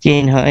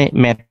 চেইন হয়,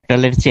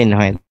 মেটালের চেইন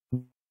হয়,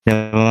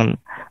 যেমন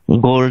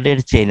গোল্ডের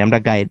চেইন আমরা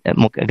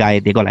গায়ে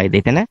দিই, গলায়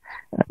দিই, তাই না?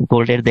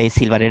 গোল্ডের দেই,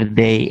 সিলভারের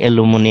দেই,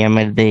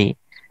 অ্যালুমিনিয়ামের দেই।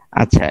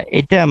 আচ্ছা,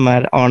 এটা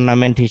আমার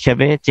অর্নামেন্ট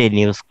হিসেবে চেইন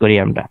ইউজ করি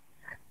আমরা।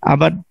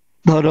 আবার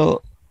ধরো,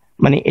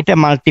 মানে এটা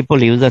মাল্টিপল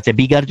ইউজ আছে।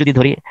 বিগার যদি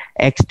ধরি,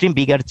 এক্সট্রিম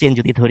বিগার চেইন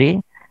যদি ধরি,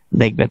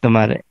 দেখবে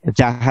তোমার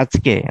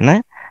জাহাজকে না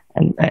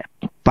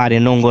পারে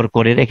নোঙ্গর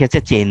করে রেখেছে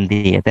চেইন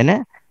দিয়ে, তাই না?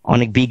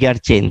 অনেক বিগার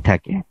চেইন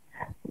থাকে।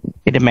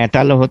 এটা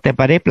মেটালও হতে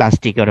পারে,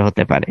 প্লাস্টিকেরও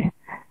হতে পারে।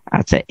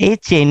 আচ্ছা, এই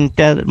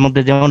চেইনটার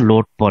মধ্যে যেমন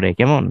লোড পড়ে,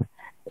 কেমন,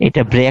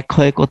 এটা ব্রেক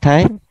হয়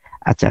কোথায়?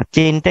 আচ্ছা,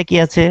 চেইনটা কি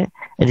আছে?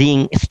 রিং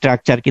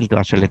স্ট্রাকচার কিন্তু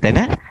আসলে, তাই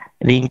না?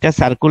 রিংটা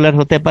সার্কুলার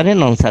হতে পারে,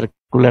 নন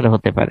সার্কুলার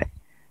হতে পারে।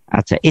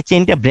 আচ্ছা, এই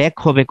চেইনটা ব্রেক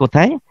হবে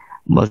কোথায়?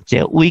 বলছে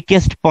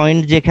উইকেস্ট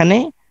পয়েন্ট যেখানে,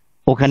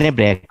 ওখানে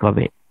ব্রেক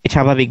হবে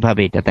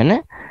স্বাভাবিকভাবে, এটা তাই না?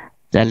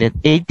 তাহলে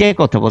এইটাই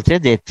কথা বলছে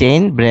যে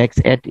chain ব্রেকস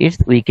at it's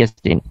weakest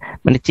chain,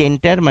 মানে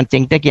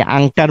চেইনটা কি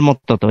আংটার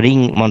মতো, তো রিং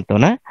মতো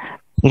না?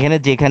 এখানে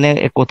যেখানে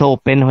কোথাও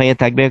ওপেন হয়ে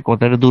থাকবে,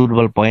 কোথাও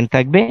দুর্বল পয়েন্ট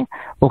থাকবে,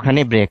 ওখানে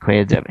ব্রেক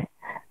হয়ে যাবে।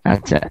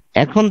 আচ্ছা,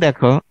 এখন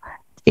দেখো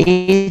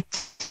এই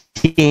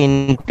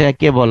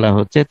চেইনটাকে বলা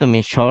হচ্ছে তুমি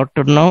শর্ট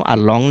নাও আর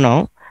লং নাও।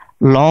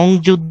 লং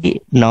যদি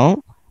নাও,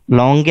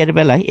 লং এর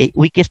বেলায় এই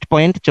উইকেস্ট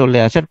পয়েন্ট চলে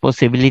আসার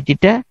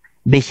পসিবিলিটিটা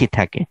বেশি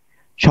থাকে,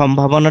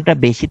 সম্ভাবনাটা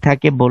বেশি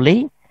থাকে বলেই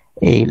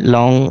এই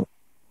লং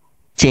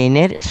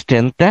চেইনের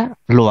স্ট্রেংথটা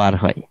লোয়ার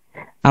হয়।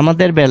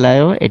 আমাদের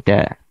বেলায়ও এটা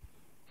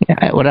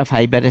ওরা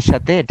ফাইবারের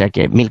সাথে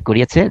এটাকে মিল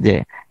করিয়েছে, যে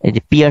এই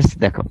যে পিয়ার্স,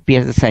 দেখো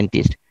পিয়ার্স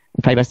সায়েন্টিস্ট,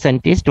 ফাইবার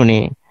সায়েন্টিস্ট উনি,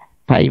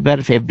 ফাইবার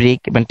ফেব্রিক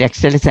মানে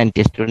টেক্সটাইল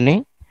সায়েন্টিস্ট উনি,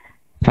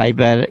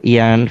 ফাইবার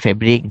ইয়ান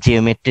ফেব্রিক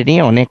জিওমেট্রি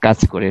নিয়ে অনেক কাজ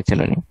করেছেন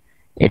উনি।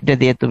 এটা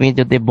দিয়ে তুমি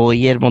যদি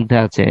বইয়ের মধ্যে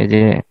আছে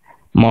যে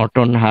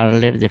মর্টন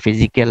হার্লের যে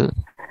physical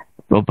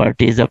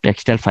properties of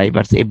textile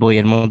fibres, এই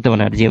বইয়ের মধ্যে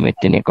ওনার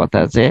জিওমেট্রি নিয়ে কথা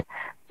আছে।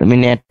 তুমি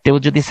নেটেও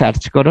যদি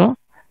সার্চ করো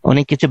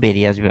অনেক কিছু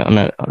বেরিয়ে আসবে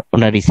ওনার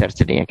ওনার রিসার্চ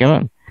নিয়ে,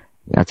 কেমন?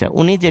 আচ্ছা,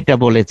 উনি যেটা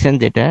বলেছেন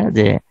যেটা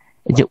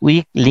যে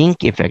উইক লিঙ্ক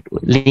ইফেক্ট,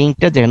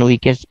 লিঙ্কটা যেখানে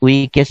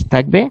উইকেস্ট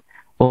থাকবে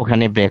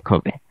ওখানে ব্রেক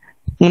হবে।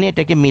 উনি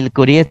এটাকে মিল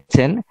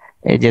করিয়েছেন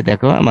এই যে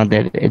দেখো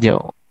আমাদের এই যে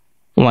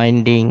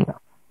winding,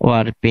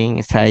 warping,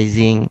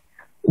 sizing,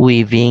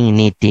 weaving,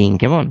 knitting,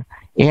 কেমন?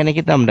 এখানে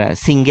কিন্তু আমরা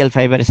সিঙ্গেল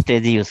ফাইবার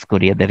স্টেজ ইউজ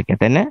করি এদেরকে,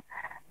 তাই না?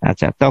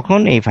 আচ্ছা, তখন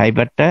এই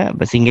ফাইবারটা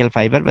বা সিঙ্গেল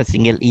ফাইবার বা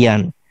সিঙ্গেল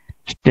ইয়ান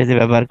স্টেজে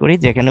ব্যবহার করি,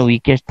 যেখানে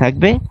উইকেস্ট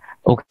থাকবে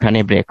ওখানে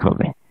ব্রেক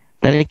হবে।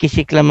 তাহলে কি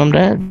শিখলাম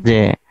আমরা? যে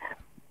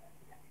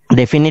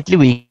ডেফিনেটলি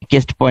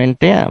উইকেস্ট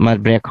পয়েন্টে আমার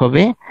ব্রেক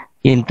হবে,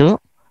 কিন্তু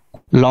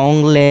লং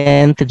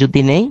লেন্থ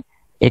যদি নেই,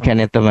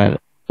 এখানে তোমার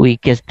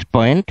উইকেস্ট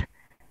পয়েন্ট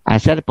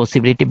আসার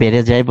পসিবিলিটি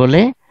বেড়ে যায়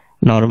বলে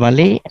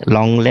নর্মালি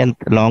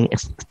লং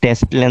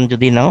টেস্ট লেন্থ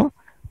যদি নাও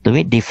তুমি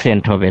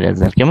ডিফারেন্ট হবে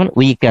রেজাল্ট, কেমন?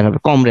 উইকার হবে,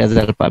 কম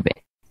রেজাল্ট পাবে।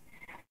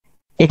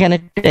 এখানে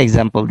একটা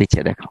এক্সাম্পল দিচ্ছে,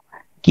 দেখো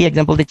কি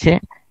এক্সাম্পল দিচ্ছে।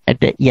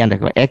 একটা ইয়ান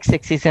দেখো, এক্স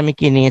এক্সিস আমি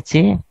কি নিয়েছি,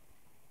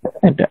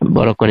 এটা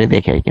বড় করে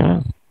দেখাই, কেমন?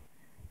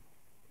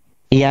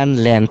 ইয়ান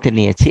লেন্থ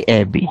নিয়েছি এ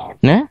বি,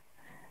 না?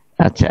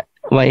 আচ্ছা,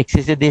 ওয়াই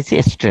এক্সিসে দিয়েছি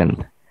স্ট্রেংথ।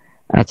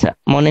 আচ্ছা,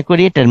 মনে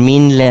করি এটার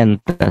মিন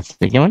লেন্থ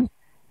আছে, কেমন?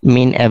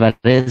 মিন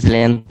এভারেজ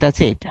লেন্থ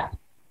আছে এটা।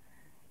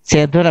 সে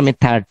ধর আমি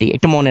 30,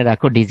 একটু মনে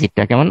রাখো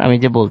ডিজিটটা, কেমন? আমি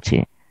যে বলছি,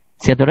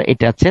 সে ধরো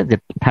এটা আছে যে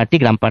 30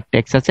 গ্রাম পার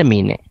টেক্স আছে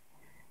মিনে।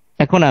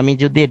 এখন আমি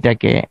যদি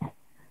এটাকে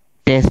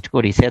টেস্ট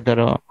করি, সে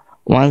ধরো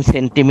 1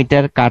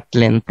 সেন্টিমিটার কাট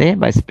লেন্থে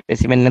বা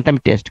স্পেসিমেন লেন্থে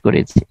আমি টেস্ট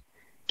করেছি,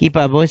 কি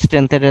পাবো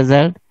স্ট্রেংথের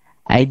রেজাল্ট?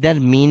 আইদার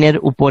মিনের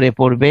উপরে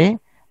পড়বে,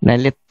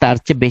 নাহলে তার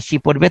চেয়ে বেশি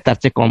পড়বে, তার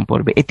চেয়ে কম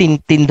পড়বে। এই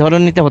তিন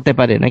ধরনেরই হতে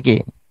পারে নাকি?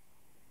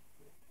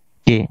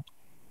 কি?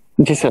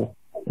 জি স্যার।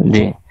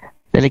 জি।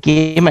 তাহলে কি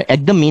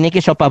একদম মিনে কি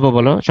সব পাবো?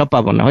 বলো, সব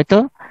পাবো না, হয়তো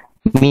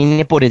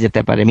মিনে পড়ে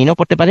যেতে পারে, মিনও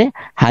পড়তে পারে,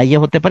 হাইও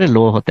হতে পারে,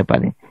 লো হতে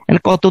পারে।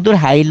 কতদূর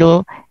হাই লো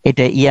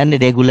এটা ইয়ান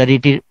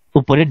রেগুলারিটির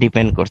উপরে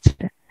ডিপেন্ড করছে।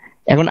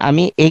 এখন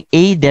আমি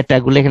এই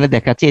ডেটাগুলো এখানে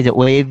দেখাচ্ছি, এই যে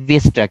ওয়েভি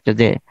স্ট্রাকচার,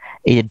 যে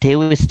এই যে ঢেউ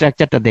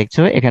স্ট্রাকচারটা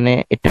দেখছো এখানে,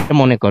 এটা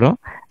মনে করো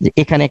যে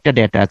এখানে একটা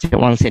ডেটা আছে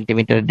 1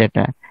 সেন্টিমিটার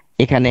ডেটা,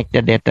 এখানে একটা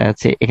ডেটা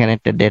আছে, এখানে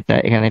একটা ডেটা,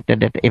 এখানে একটা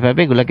ডেটা, এভাবে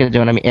এগুলোকে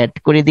যখন আমি অ্যাড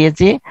করে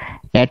দিয়েছি,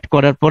 অ্যাড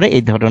করার পরে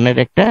এই ধরনের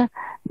একটা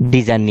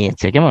ডিজাইন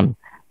নিয়েছে, কেমন?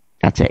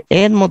 আচ্ছা,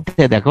 এর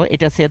মধ্যে দেখো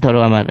এটা সে ধরো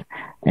আমার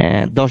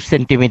 10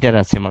 সেন্টিমিটার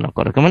আছে মনে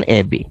করো, কেমন? A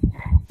B.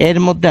 এর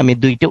মধ্যে আমি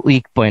দুইটা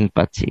উইক পয়েন্ট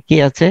পাচ্ছি, কি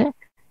আছে?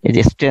 এই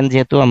যে স্ট্রেন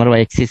যেহেতু আমার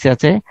ওয়াই এক্সিসে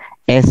আছে,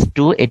 S2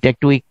 এটা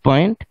একটা উইক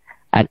পয়েন্ট,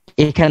 আর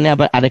এখানে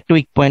আবার আরেকটা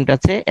উইক পয়েন্ট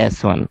আছে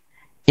S1।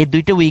 এই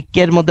দুইটা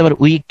উইকের মধ্যে আবার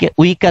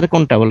উইকার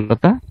কোনটা বলতো?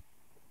 তো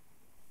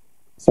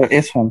স্যার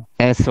S1।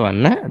 S1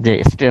 না, যে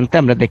স্ট্রেংথে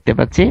আমরা দেখতে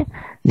পাচ্ছি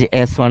যে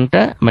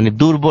S1টা মানে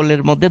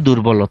দুর্বলের মধ্যে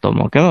দুর্বলতম,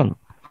 কেমন?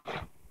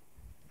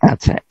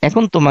 আচ্ছা,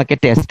 এখন তোমাকে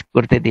টেস্ট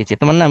করতে দিয়েছি,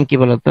 তোমার নাম কি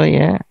বলতো?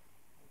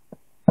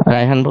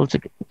 রায়হান বলছো?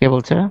 কে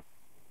বলছো?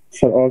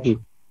 স্যার অভি।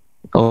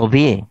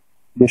 অভি?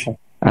 জি স্যার।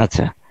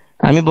 আচ্ছা,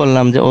 আমি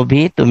বললাম যে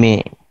অভি তুমি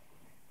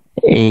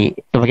এই,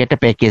 তোমাকে একটা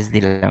প্যাকেজ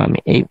দিলাম আমি,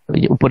 এই ওই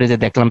যে উপরে যে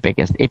দেখলাম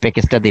প্যাকেজ, এই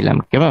প্যাকেজটা দিলাম,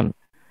 কেমন?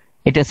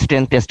 এটা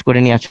স্ট্রেংথ টেস্ট করে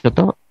নিয়ে আসো,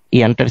 তো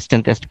ইয়ানটার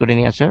স্ট্রেংথ টেস্ট করে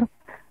নিয়ে আসো।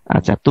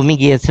 আচ্ছা, তুমি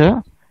গিয়েছো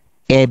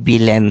এ বি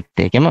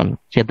লেন্থে, কেমন?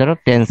 সে ধরো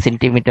 10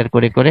 সেন্টিমিটার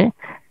করে করে,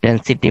 10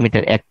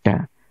 সেন্টিমিটার একটা,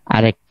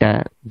 আর একটা,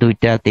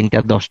 দুইটা, তিনটা,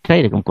 10টা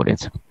এরকম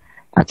করেছো।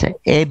 আচ্ছা,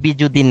 এ বি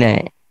যদি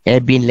নেয়, এ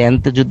বি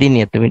লেন্থ যদি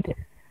নিয়ে তুমি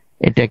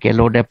এটাকে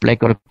লোড অ্যাপ্লাই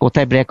করো,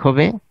 কোথায় ব্রেক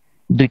হবে?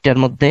 দুইটার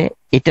মধ্যে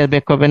এটার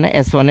ব্রেক হবে না,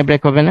 S1 এ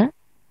ব্রেক হবে না?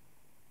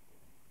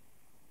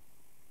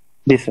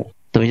 জি স্যার।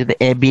 তুমি যদি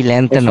A B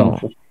length now,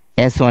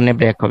 S1 A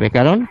break হবে,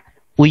 কারণ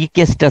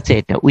উইকেস্ট আছে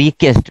এটা,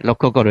 উইকেস্ট,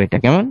 লক্ষ্য করো এটা,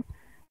 কেমন?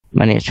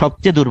 মানে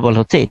সবচেয়ে দুর্বল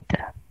হচ্ছে এটা।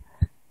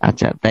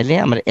 আচ্ছা, তাইলে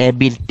আমার এ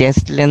বি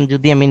টেস্ট লেন্থ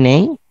যদি আমি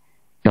নেই,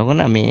 তখন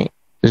আমি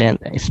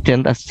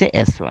স্ট্রেংথ আসছে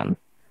S1।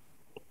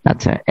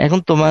 আচ্ছা, এখন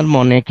তোমার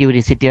মনে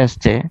কিউরিসিটি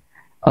আসছে,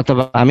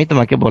 অথবা আমি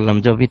তোমাকে বললাম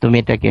যদি তুমি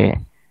এটাকে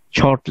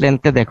শর্ট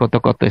লেন্থে দেখো তো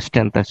কত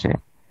স্ট্রেংথ আসে।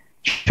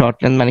 শর্ট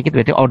লেন্থ মানে কি,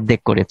 তুমি এটা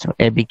অর্ধেক করেছো,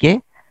 এবি কে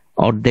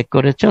অর্ধেক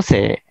করেছো, সে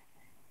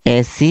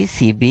এসি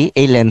সিবি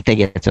এই লেন্থে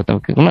গেছো,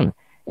 তোমাকে কেমন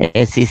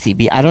এসি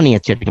সিবি আরো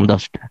নিয়েছো এরকম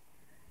 10টা।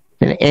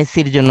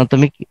 এসির জন্য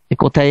তুমি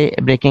কোথায়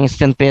ব্রেকিং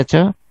স্ট্রেংথ পেয়েছো?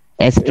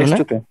 S2 না?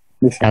 S2 তে।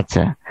 জি স্যার।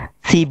 আচ্ছা,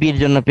 সিবির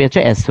জন্য পেয়েছো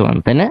S1,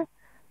 তাই না?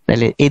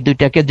 তাহলে এই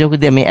দুইটাকে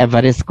যদি আমি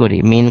এভারেজ করি,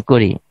 মিন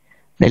করি,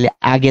 তাহলে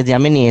আগে যে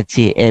আমি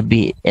নিয়েছি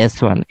এবি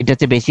S1, এটা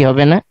হচ্ছে বেশি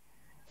হবে না?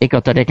 এই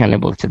কথাটা এখানে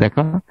বলছে,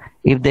 দেখো,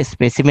 if the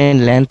specimen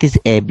length is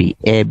AB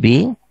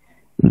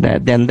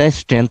then the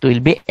strength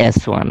will be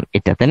S1,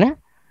 এটা, তাই না?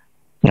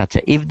 আচ্ছা,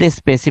 if the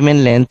specimen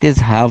length is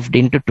হাফড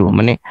into two,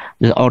 মানে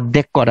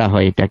অর্ধেক করা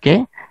হয় এটাকে,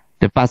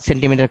 তো 5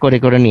 সেন্টিমিটার করে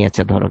করে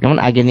নিয়েছে, ধরো কেমন,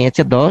 আগে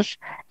নিয়েছে 10,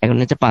 এখন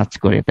নিয়েছে 5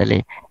 করে, তাহলে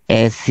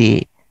এসি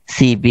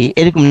সিবি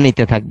এরকম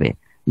নিতে থাকবে।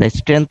 The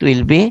strength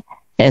will be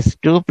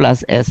S2 plus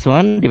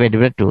S1 divided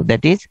by 2,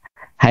 that is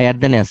higher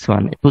than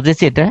S1।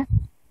 বুঝেছি এটা?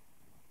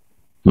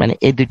 মানে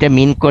এই দুইটা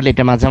মিন করলে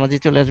এটা মাঝামাঝি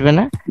চলে আসবে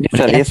না? জি মানে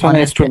স্যার, S1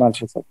 S2 এর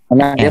মাঝে স্যার,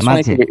 মানে S1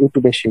 মাঝে, একটু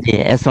বেশি। যে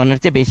S1 এর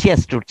চেয়ে বেশি,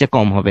 S2 এর চেয়ে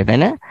কম হবে, তাই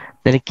না?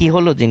 তাহলে কি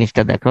হলো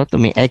জিনিসটা, দেখো,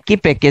 তুমি একই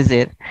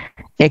প্যাকেজের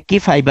একই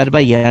ফাইবার বা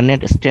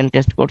ইয়ার্নের স্ট্রেন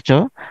টেস্ট করছো,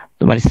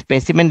 তোমার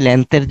স্পেসিমেন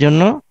লেন্থের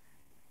জন্য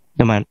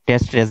তোমার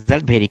টেস্ট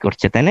রেজাল্ট ভেরি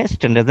করছে, তাই না?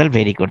 স্ট্রেন রেজাল্ট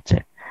ভেরি করছে।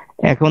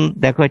 এখন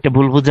দেখো, এটা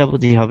ভুল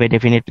বুঝাবুঝি হবে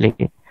ডেফিনেটলি,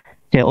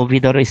 যে অভি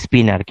ধরো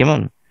স্পিনার, কেমন,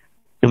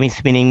 তুমি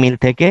স্পিনিং মিল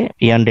থেকে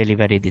ইয়ার্ন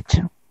ডেলিভারি দিচ্ছ,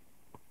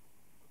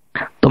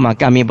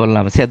 তোমাকে আমি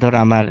বললাম, সে ধরো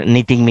আমার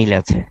নিটিং মিল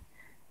আছে,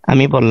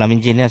 আমি বললাম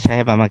ইঞ্জিনিয়ার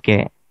সাহেব আমাকে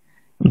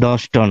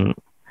 10 টন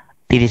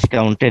 30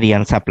 কাউন্টের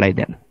ইয়ার্ন সাপ্লাই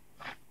দেন।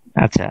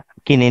 আচ্ছা,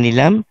 কিনে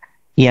নিলাম,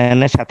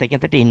 ইয়ানের সাথে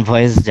কিন্তু একটা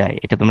ইনভয়েস যায়,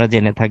 এটা তোমরা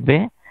জেনে থাকবে।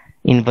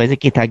 ইনভয়েসে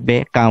কি থাকবে?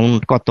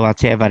 কাউন্ট কত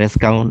আছে, এভারেজ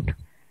কাউন্ট,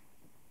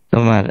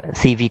 তোমার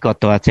সিভি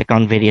কত আছে,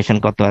 কাউন্ট ভেরিয়েশন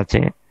কত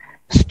আছে,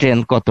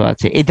 স্ট্রেংথ কত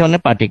আছে, এই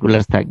ধরনের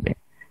পার্টিকুলার থাকবে।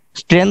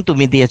 স্ট্রেংথ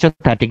তুমি দিয়েছো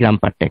 30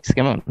 গ্রাম/টেক্স,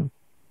 কেমন,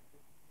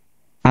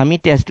 আমি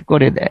টেস্ট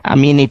করে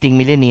আমি নিটিং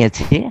মিলে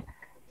নিয়েছি,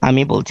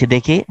 আমি বলছি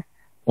দেখি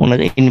ওনার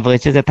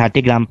ইনভয়েসে যে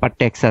 30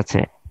 গ্রাম/টেক্স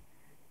আছে,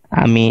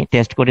 আমি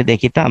টেস্ট করে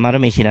দেখি তো, আমারও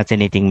মেশিন আছে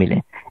নিটিং মিলে,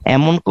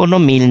 এমন কোনো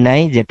মিল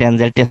নাই যে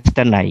টেনজাইল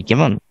টেস্টটা নাই,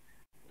 কেমন,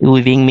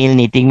 উইভিং মিল,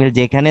 নিটিং মিল,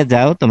 যেখানে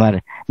যাও তোমার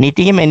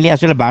নিটিং এ মেনলি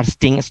আসলে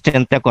বার্স্টিং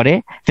স্ট্রেংথটা করে,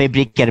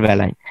 ফেব্রিকের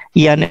বেলায়,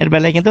 ইয়ানের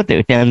বেলায় কিন্তু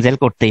টেনজাইল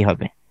করতেই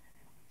হবে।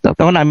 তো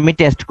তখন আমি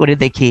টেস্ট করে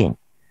দেখি,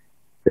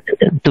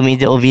 তুমি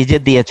যে ওভিজে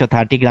দিয়েছো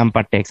 30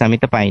 গ্রাম/টেক্স, আমি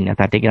তো পাই না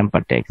 30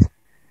 গ্রাম/টেক্স।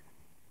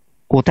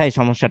 কোথায়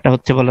সমস্যাটা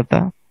হচ্ছে বলো তো?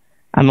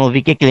 আমি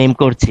ওভিকে ক্লেম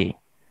করছি,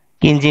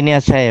 কি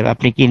ইঞ্জিনিয়ার সাহেব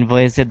আপনি কি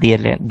ইনভয়েসে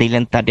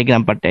দিলেন 30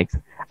 গ্রাম/টেক্স,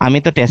 আমি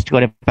তো টেস্ট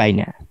করে পাই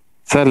না।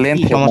 স্যার কি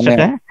লেন্থ মানে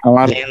সমস্যাটা?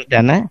 আমার। লেন্থটা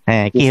না?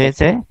 হ্যাঁ, জি কি স্যার।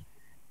 হয়েছে?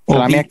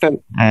 স্যার আমি ওভি, একটা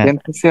হ্যাঁ,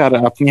 লেন্থ নিছি আর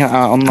আপনি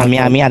অন্য আমি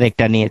একটা। আমি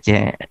আরেকটা নিয়েছি,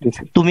 হ্যাঁ। জি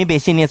স্যার। তুমি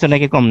বেশি নিয়েছো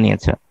নাকি কম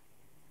নিয়েছো?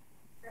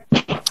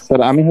 স্যার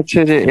আমি হচ্ছে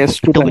যে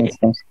S2 টা তুমি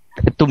নিছিলাম।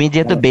 তুমি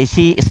যেহেতু মানে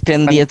বেশি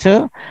স্ট্রেন মানে দিয়েছো,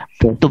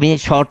 স্যার। তুমি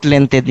শর্ট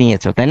লেন্থে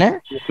নিয়েছো, তাই না?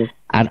 জি স্যার।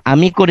 আর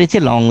আমি করেছি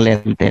লং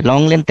লেন্থে। লং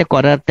লেন্থে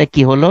করাতে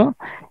কি হলো,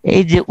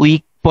 এই যে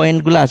উইক পয়েন্ট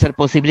গুলো আসার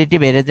পসিবিলিটি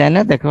বেড়ে যায়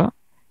না? দেখো,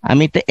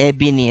 আমি তো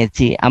এবি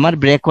নিয়েছি, আমার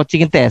ব্রেক হচ্ছে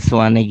কিন্তু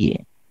S1 এ গিয়ে,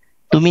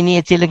 তুমি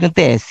নিয়েছিলে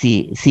কিন্তু এসি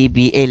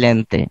সিবি এই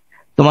লেন্থে,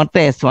 তোমার তো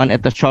S1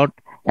 এত শর্ট,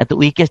 এত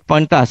উইকেস্ট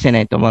পয়েন্ট তো আসে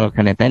নাই তোমার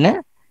ওখানে, তাই না?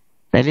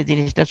 তাইলে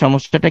জিনিসটা,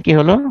 সমস্যাটা কি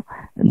হলো,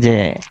 যে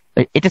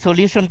এটা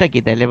সলিউশনটা কি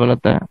তাইলে বলো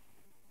তো?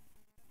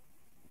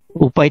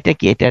 উপায়টা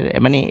কি এটার,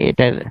 মানে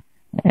এটার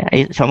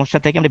এই সমস্যা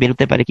থেকে আমরা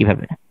বেরোতে পারি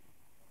কিভাবে?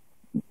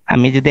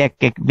 আমি যদি এক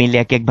এক মিলে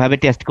এক এক ভাবে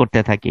টেস্ট করতে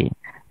থাকি,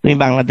 তুমি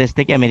বাংলাদেশ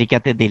থেকে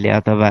আমেরিকাতে দিলে,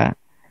 অথবা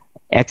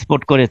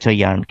এক্সপোর্ট করেছো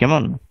ইয়ার্ন,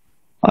 কেমন,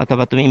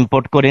 অথবা তুমি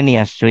ইম্পোর্ট করে নিয়ে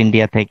আসছো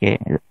ইন্ডিয়া থেকে,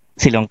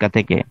 শ্রীলঙ্কা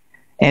থেকে,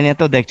 এনে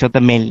তো দেখছো তো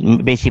মেল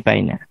বেশি পাই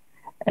না।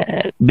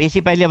 বেশি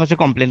পাইলে অবশ্য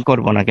কমপ্লেন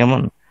করবো না,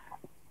 কেমন,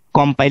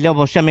 কম পাইলে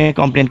অবশ্যই আমি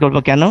কমপ্লেন করবো,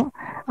 কেন,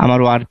 আমার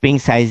ওয়ার্পিং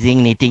সাইজিং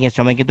নিটিং এর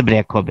সময় কিন্তু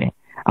ব্রেক হবে,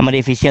 আমার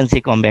এফিসিয়েন্সি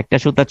কমবে, একটা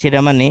সুতা ছিঁড়া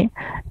মানে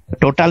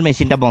টোটাল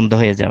মেশিনটা বন্ধ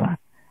হয়ে যাওয়া,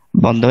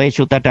 বন্ধ হয়ে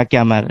সুতাটাকে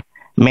আমার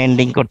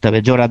মেন্ডিং করতে হবে,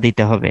 জোড়া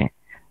দিতে হবে,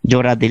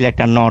 জোড়া দিলে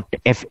একটা নট,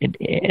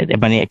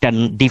 মানে একটা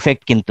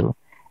ডিফেক্ট, কিন্তু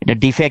এটা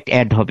ডিফেক্ট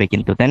অ্যাড হবে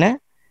কিন্তু, তাই না?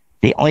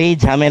 তো ওই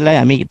ঝামেলায়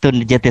আমি তো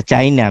যেতে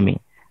চাই না, আমি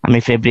আমি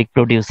ফেব্রিক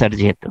প্রডিউসার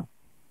যেহেতু।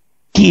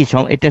 কি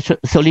এটা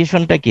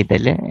সলিউশনটা কি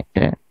তাইলে?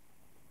 এটা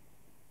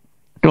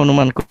একটা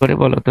অনুমান করে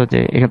বলো তো, যে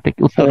এখান থেকে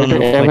স্যার এটা উত্তরণের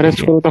উপায়টা এভারেজ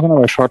কি? করে তখন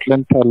আবার শর্ট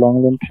লেন্থ আর লং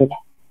লেন্থের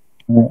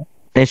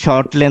তাই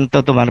শর্ট লেন্থ তো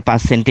তোমার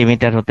 5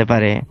 সেন্টিমিটার হতে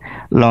পারে,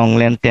 লং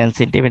লেন্থ 10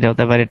 সেন্টিমিটার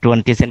হতে পারে,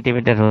 20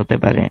 সেন্টিমিটার হতে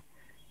পারে।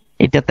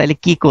 এটা তাহলে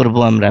কি করব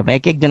আমরা? বা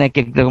এক একজন এক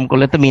এক রকম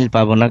করলে তো মিল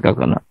পাবো না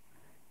কখনো।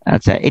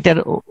 আচ্ছা,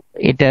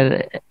 এটার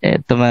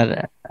তোমার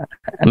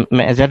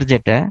মেজার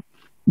যেটা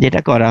যেটা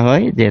করা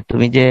হয়, যে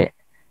তুমি যে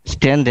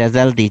স্ট্রেন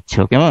রেজাল্ট দিচ্ছ,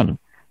 কেমন,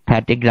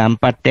 30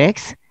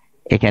 গ্রাম/টেক্স,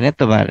 এখানে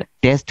তোমার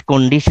টেস্ট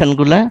কন্ডিশন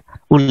গুলা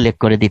উল্লেখ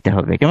করে দিতে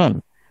হবে, কেমন,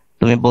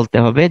 তুমি বলতে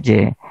হবে যে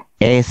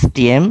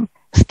এসটিএম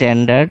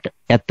স্ট্যান্ডার্ড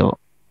এত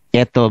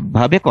এত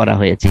ভাবে করা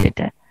হয়েছে,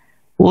 এটা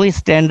ওই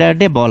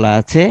স্ট্যান্ডার্ডে বলা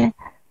আছে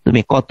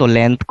তুমি কত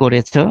লেন্থ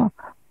করেছো,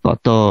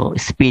 কত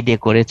স্পিডে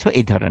করেছো,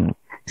 এই ধরনের।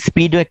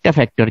 স্পিডও একটা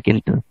ফ্যাক্টর,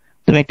 কিন্তু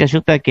তুমি একটা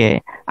সুতাকে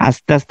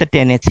আস্তে আস্তে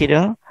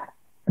টেনেছিলো,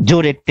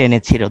 জোরে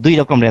টেনেছিলো, দুই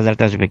রকম রেজাল্ট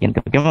আসবে কিন্তু,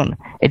 কেমন?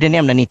 এটা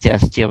নিয়ে আমরা নিচে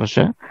আসছি অবশ্য।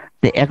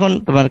 তো এখন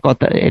তোমার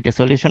কথা, এটা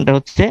সলিউশনটা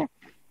হচ্ছে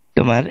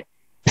তোমার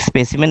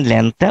স্পেসিমেন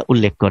লেন্থটা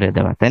উল্লেখ করে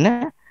দেওয়া, তাই না?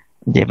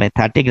 যে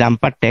 30 গ্রাম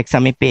পার টেক্স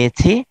আমি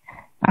পেয়েছি,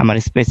 আমার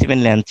স্পেসিমেন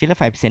লেন্থ ছিল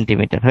 5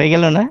 সেন্টিমিটার, হয়ে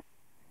গেল না?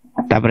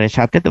 তারপরে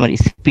সাথে তোমার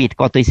স্পিড,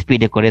 কত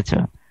স্পিডে করেছো,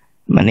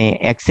 মানে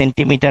 1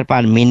 সেন্টিমিটার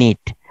পার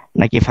মিনিট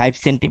নাকি 5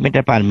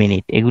 সেন্টিমিটার পার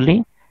মিনিট, এগুলি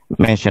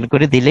মেনশন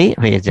করে দিলেই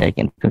হয়ে যায়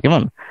কিন্তু,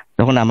 কেমন?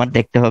 তখন আমার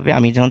দেখতে হবে,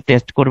 আমি যখন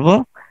টেস্ট করব,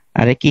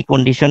 আরে কি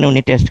কন্ডিশনে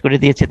উনি টেস্ট করে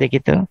দিয়েছে দেখি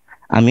তো,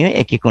 আমিও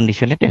একই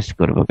কন্ডিশনে টেস্ট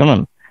করব, কেমন?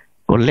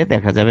 করলে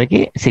দেখা যাবে কি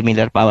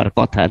সিমিলার পাওয়ার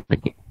কথা আর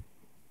কি।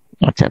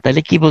 আচ্ছা,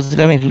 তাহলে কি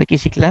বুঝলাম, এগুলো কি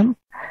শিখলাম?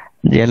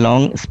 যে লং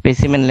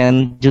স্পেসিমেন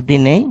লেন্থ যদি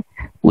নেই,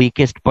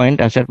 উইকেস্ট পয়েন্ট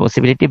আসার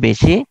পসিবিলিটি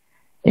বেশি,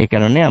 এই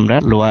কারণে আমরা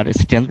লোয়ার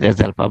স্ট্রেংথ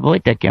রেজাল্ট পাবো।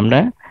 এটাকে আমরা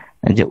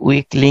যে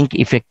উইক লিঙ্ক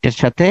ইফেক্টের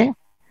সাথে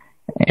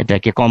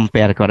এটাকে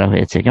কম্পেয়ার করা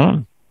হয়েছে, কেমন?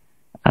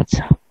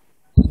 আচ্ছা,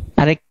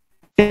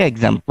 আরেকটা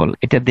এক্সাম্পল,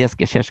 এটা দিয়ে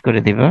আজকে শেষ করে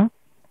দিব।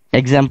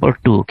 এক্সাম্পল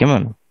 2,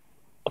 কেমন?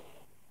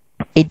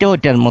 এটা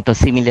ওটার মতো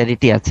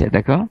সিমিলারিটি আছে,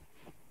 দেখো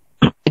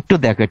একটু,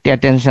 দেখো একটু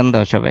অ্যাটেনশন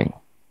দাও সবাই,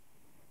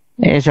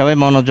 সবাই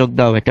মনোযোগ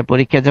দাও। এটা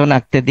পরীক্ষা যখন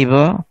আঁকতে দিব,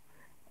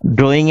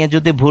 ড্রয়িং এ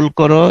যদি ভুল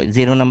করো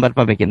 0 নাম্বার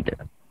পাবে কিন্তু।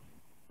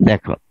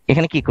 দেখো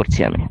এখানে কি করছি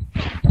আমি,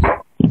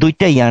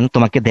 দুইটা ইয়ান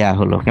তোমাকে দেয়া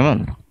হলো, কেমন?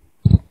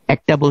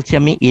 একটা বলছি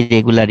আমি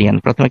ইরেগুলার ইয়ান,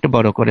 প্রথমে একটা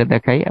বড় করে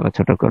দেখাই, আবার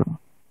ছোট করো।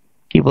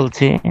 কি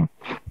বলছে?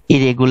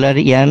 ইরেগুলার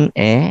ইয়ান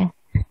এ,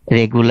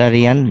 রেগুলার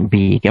ইয়ান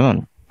বি, কেমন?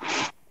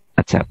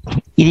 আচ্ছা,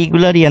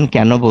 ইরেগুলার ইয়ান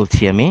কেন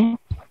বলছি আমি,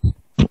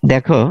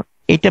 দেখো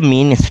এটা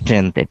মিন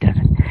স্ট্রেংথ,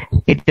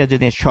 এটা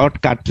যদি শর্ট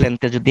কাট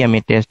লেন্থে যদি আমি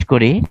টেস্ট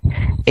করি,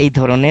 এই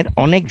ধরনের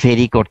অনেক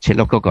ভেরি করছে,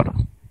 লক্ষ্য করো।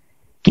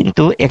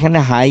 কিন্তু এখানে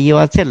হাইও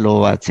আছে, লো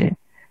আছে।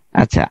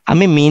 আচ্ছা,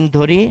 আমি মিন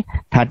ধরি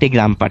 30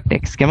 গ্রাম পার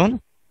টেক্স, কেমন?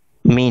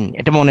 মিন,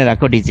 এটা মনে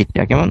রাখো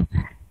ডিজিটটা, কেমন?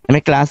 আমি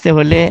ক্লাসে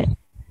হলে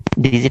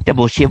ডিজিটটা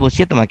বসিয়ে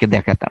বসিয়ে তোমাকে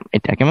দেখাতাম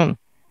এটা, কেমন?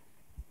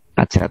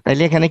 আচ্ছা,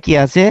 তাইলে এখানে কি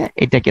আছে,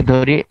 এটাকে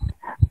ধরি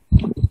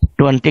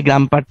 20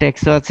 গ্রাম পার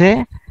টেক্সও আছে,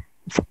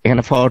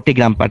 এখানে 40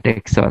 গ্রাম পার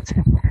টেক্সও আছে।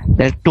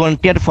 তাহলে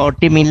 20 আর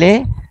 40 মিলে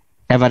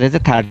এভারেজে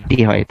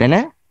 30 হয়, তাই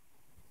না?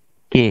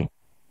 কি?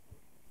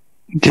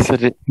 জি স্যার,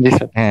 জি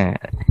স্যার। হ্যাঁ,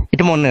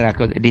 এটা মনে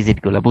রাখো, ডিজিট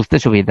গুলো বুঝতে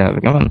সুবিধা হবে,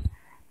 কেমন?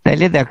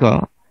 তাইলে দেখো,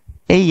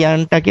 এই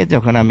ইয়ার্নটাকে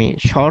যখন আমি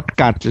শর্ট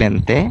কাট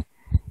লেন্থে,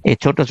 এই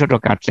ছোট ছোট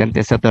কাট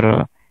লেন্থে, ধরো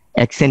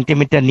 1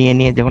 সেন্টিমিটার নিয়ে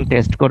নিয়ে যখন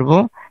টেস্ট করব,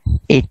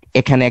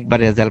 এখানে একবার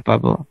রেজাল্ট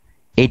পাবো,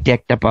 এইটা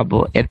একটা পাবো,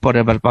 এরপর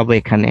এবার পাবো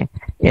এখানে,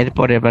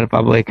 এরপর এবার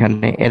পাবো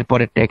এখানে,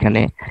 এরপরেরটা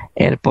এখানে,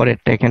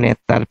 এরপরেরটা এখানে,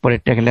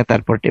 তারপরেরটা এখানে,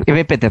 তারপরটা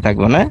এভাবে পেতে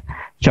থাকবো না?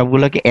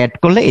 সবগুলোকে অ্যাড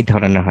করলে এই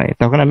ধরনের হয়,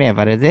 তখন আমি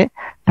এভারেজে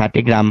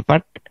 30 গ্রাম পার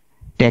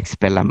টেক্স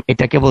পেলাম।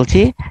 এটাকে বলছি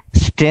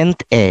স্ট্রেংথ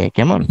এ,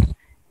 কেমন?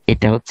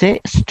 এটা হচ্ছে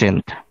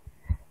স্ট্রেংথ।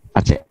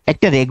 আচ্ছা,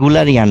 একটা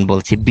রেগুলার ইয়ান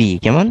বলছি বি,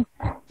 কেমন?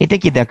 এটা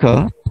কি, দেখো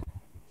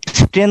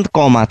স্ট্রেংথ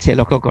কম আছে,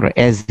 লক্ষ্য করো,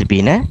 এস বি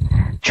না,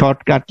 শর্ট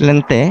কাট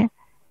লেন্থে।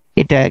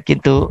 এটা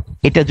কিন্তু,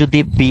 এটা যদি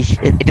 20,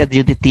 এটা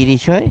যদি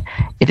 30 হয়,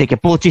 এটাকে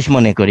 25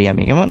 মনে করি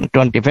আমি, কেমন?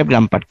 25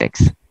 গ্রাম পার টেক্স,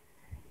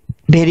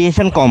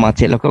 ভেরিয়েশন কম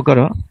আছে, লক্ষ্য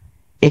করো।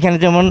 এখানে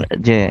যেমন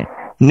যে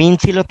মিন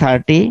ছিল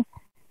 30,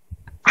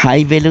 হাই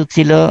ভ্যালু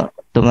ছিল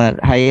তোমার,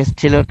 হাইয়েস্ট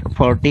ছিল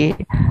 40,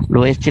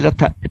 লোয়েস্ট ছিল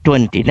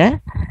 20 না?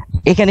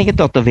 এখানে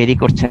কিন্তু তত ভেরি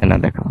করছে না,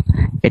 দেখো।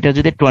 এটা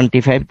যদি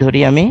 25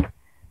 ধরি আমি,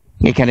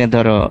 এখানে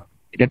ধরো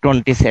এটা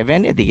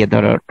 27, এদিকে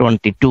ধরো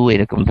 22,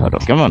 এরকম ধরো,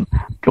 কেমন?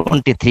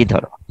 23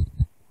 ধরো,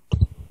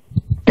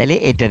 তাহলে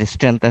এটার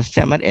স্ট্রেংথ আসছে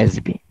আমার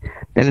এসবি।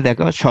 তাহলে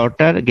দেখো,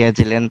 শর্টার গেজ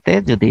লেন্থে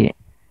যদি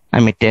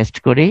আমি টেস্ট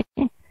করি,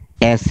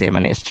 এস এ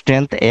মানে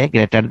স্ট্রেংথ এ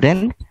গ্রেটার দেন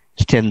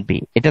স্ট্রেংথ বি,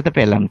 এটা তো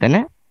পেলাম, তাই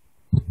না?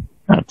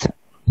 আচ্ছা,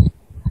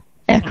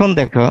 এখন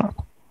দেখো,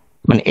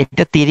 মানে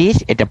এটা 30,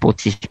 এটা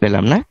 25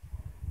 পেলাম না?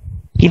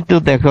 কিন্তু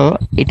দেখো,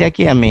 এটা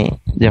কি আমি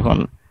যখন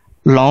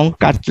লং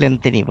কাট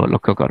লেন্থে নিব,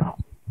 লক্ষ্য করো,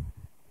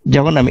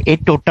 যখন আমি এই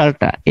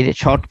টোটালটা এই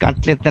শর্ট কাট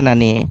লেন্থে না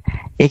নিয়ে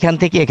এখান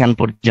থেকে এখান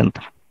পর্যন্ত,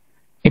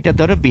 এটা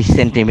ধরো 20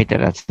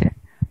 সেন্টিমিটার আছে,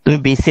 তুমি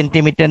 20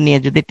 সেন্টিমিটার নিয়ে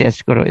যদি টেস্ট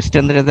করো,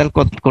 স্ট্রেংথ রেজাল্ট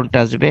কোনটা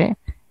আসবে?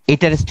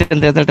 এটার স্ট্রেংথ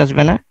রেজাল্ট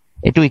আসবে না?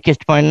 এটা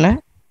উইকেস্ট পয়েন্ট না?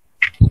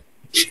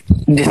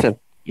 জি স্যার।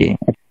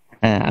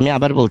 হ্যাঁ, আমি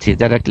আবার বলছি,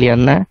 যারা ক্লিয়ার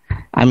না,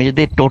 আমি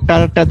যদি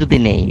টোটালটা যদি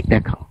নেই,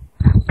 দেখো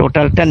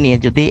টোটালটা নিয়ে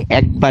যদি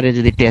একবারে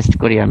যদি টেস্ট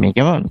করি আমি,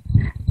 কেমন?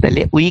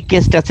 তাহলে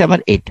উইকেস্ট আছে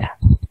আমার এটা,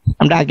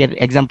 আমরা আগের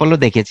এক্সাম্পলও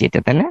দেখেছি এটা,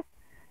 তাই না?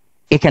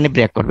 এখানে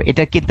ব্রেক করবে,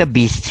 এটা কিন্তু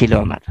 20 ছিল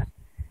আমার,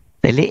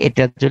 তাহলে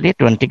এটা যদি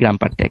 20 গ্রাম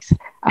পার টেক্স।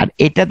 আর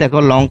এটা দেখো,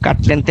 লং কাট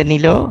লেন্থে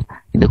নিলেও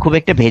কিন্তু খুব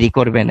একটা ভেরি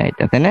করবে না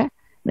এটা, তাই না?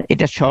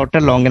 এটা শর্ট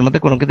আর লং এর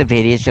মধ্যে কোনো কিন্তু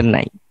ভেরিয়েশন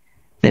নাই,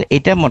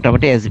 এটা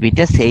মোটামুটি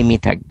এসবিটা সেমই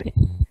থাকবে।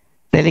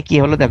 তাহলে কি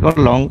হলো, দেখো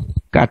লং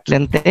কাট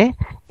লেন্থে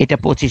এটা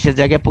 25-এর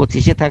জায়গায়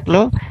 25 থাকলো,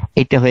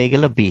 এটা হয়ে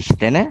গেল 20,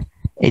 তাই না?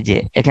 এই যে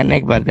এখানে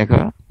একবার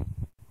দেখো,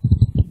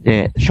 যে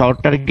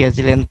শর্টার গেজ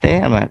লেন্থে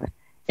আমার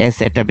এস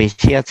এটা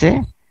বেশি আছে,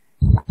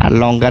 আর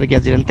লঙ্গার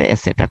গেজ লেন্থে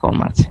এস এটা কম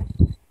আছে,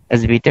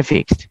 এসবিটা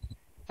ফিক্সড।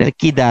 তাহলে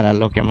কি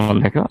দাঁড়ালো কেমন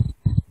দেখো,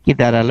 কি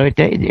দাঁড়ালো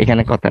এটা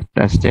এখানে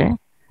কথাটা আসছে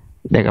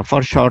দেখো,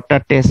 for shorter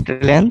test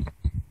length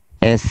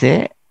S A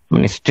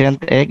মানে স্ট্রেংথ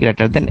এ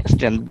গ্রেটার দেন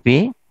স্ট্রেংথ বি,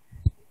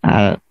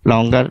 আর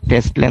লঙ্গার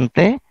test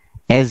লেন্থে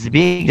S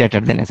B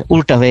greater than S,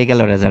 উল্টা হয়ে গেল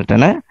রেজাল্টটা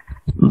না।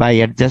 By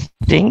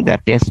adjusting the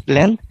test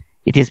length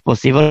it is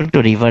possible to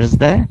reverse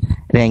the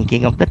ranking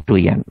of the two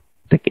ইয়ান।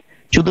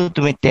 শুধু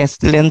তুমি test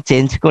length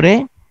change করে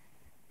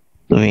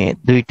তুমি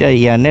দুইটা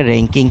ইয়ানের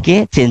র্যাঙ্কিং কে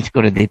চেঞ্জ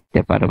করে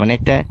দিতে পারো, মানে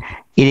একটা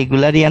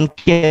ইরেগুলার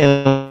ইয়ানকে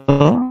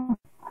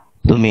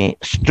তুমি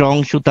স্ট্রং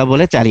সুতা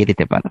বলে চালিয়ে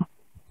দিতে পারো।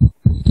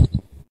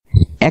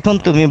 এখন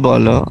তুমি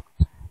বলো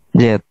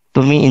যে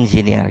তুমি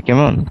ইঞ্জিনিয়ার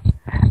কেমন,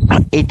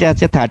 এটা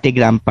আছে 30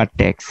 গ্রাম পার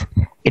টেক্স,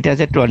 এটা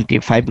আছে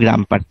 25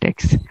 গ্রাম পার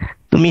টেক্স।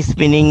 তুমি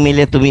স্পিনিং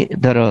মিলে তুমি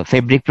ধরো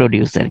ফেব্রিক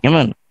প্রডিউসার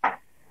কেমন,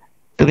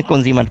 তুমি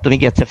কনজিউমার, তুমি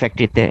গেছো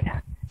ফ্যাক্টরিতে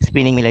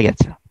স্পিনিং মিলে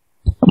গেছো,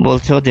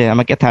 বলছো যে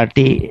আমাকে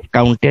 30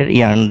 কাউন্টের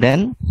ইয়ার্ন দেন,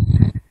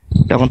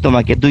 তখন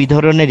তোমাকে দুই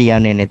ধরনের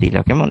ইয়ার্ন এনে দিল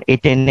কেমন,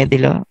 এটা এনে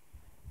দিল,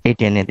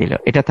 এটা এনে দিল,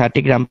 এটা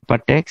 30 গ্রাম পার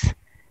টেক্স,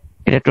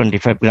 এটা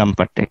 25 গ্রাম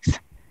পার টেক্স,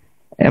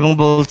 এবং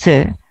বলছে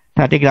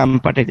 30 গ্রাম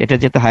পার টেক্স এটা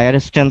যেহেতু হায়ার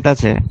স্ট্রেংথ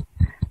আছে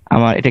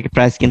আমার এটাকে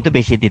প্রাইস কিন্তু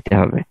বেশি দিতে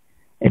হবে,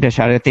 এটা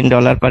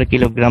 $3.5 পার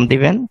কিলোগ্রাম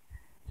দিবেন,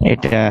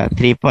 এটা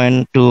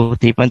 3.2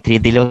 3.3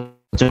 দিলেও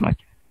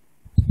তোমাকে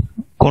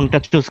কোনটা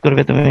চুজ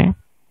করবে তুমি,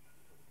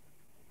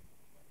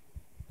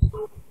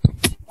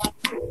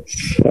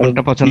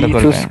 কোনটা পছন্দ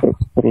করবে?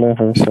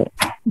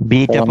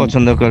 বিটা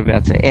পছন্দ করবে।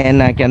 আচ্ছা এ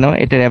না কেন,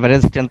 এটার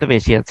এভারেজ স্ট্রেংথ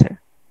বেশি আছে,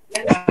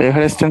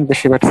 এভারেজ স্ট্রেংথ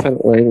বেশি, বাট স্যার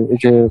ওই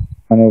যে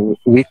মানে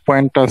উইক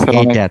পয়েন্টটা স্যার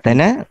এটা তাই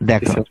না।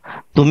 দেখো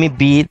তুমি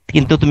বি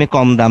কিন্তু তুমি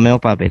কম দামেও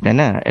পাবে তাই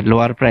না,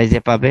 লোয়ার প্রাইসে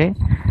পাবে,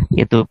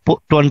 কিন্তু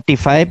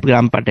 25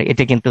 গ্রাম পার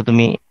এটা কিন্তু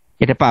তুমি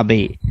এটা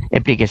পাবেই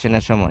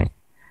অ্যাপ্লিকেশনের সময়,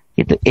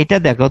 কিন্তু এটা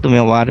দেখো তুমি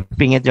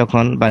ওয়ার্পিং এ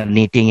যখন বা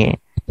নিটিং এ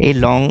এই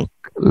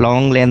লং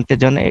লেন্থের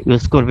জন্য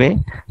ইউজ করবে,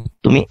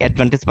 তুমি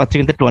অ্যাডভান্টেজ পাচ্ছ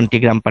কিন্তু 20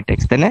 গ্রাম পার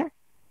টেক্স তাই না,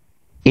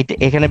 এটা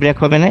এখানে ব্রেক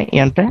হবে না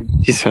ইয়ানটা।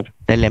 জি স্যার।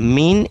 তাহলে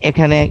মিন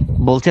এখানে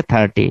বলছে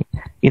 30,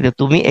 কিন্তু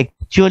তুমি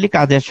অ্যাকচুয়ালি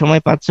কাজের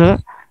সময় পাচ্ছ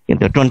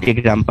কিন্তু 20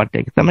 গ্রাম পার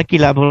টেক্স। আমার কি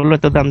লাভ হলো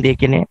তো দাম দিয়ে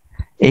কিনে?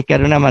 এই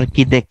কারণে আমার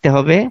কি দেখতে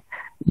হবে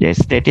যে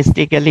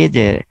স্ট্যাটিস্টিক্যালি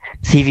যে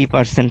সিভি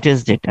পার্সেন্টেজ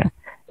যেটা,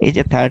 এই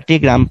যে 30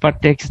 গ্রাম পার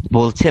টেক্স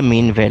বলছে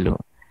মিন ভ্যালু,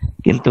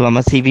 কিন্তু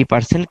আমার সিভি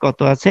পার্সেন্ট কত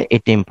আছে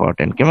এটা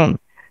ইম্পর্টেন্ট কেমন।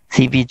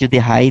 সিভি যদি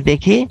হাই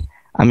দেখি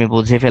আমি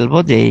বুঝে ফেলবো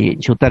যে এই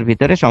সুতার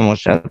ভিতরে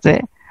সমস্যা আছে,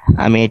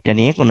 আমি এটা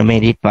নিয়ে কোনো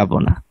মেরিট পাবো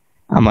না,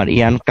 আমার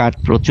ইয়ান কাট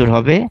প্রচুর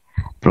হবে,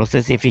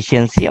 প্রসেস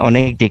এফিসিয়েন্সি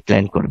অনেক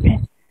ডিক্লাইন করবে,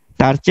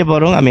 তার চেয়ে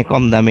বরং আমি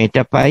কম দামে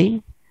এটা পাই,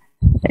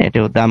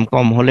 এটাও দাম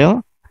কম হলেও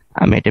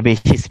আমি এটা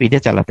বেশি স্পিডে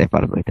চালাতে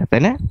পারবো এটা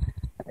তাই না,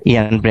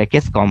 ইয়ান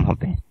ব্রেকেজ কম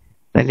হবে।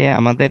 তাহলে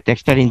আমাদের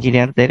টেক্সটাইল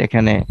ইঞ্জিনিয়ারদের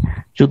এখানে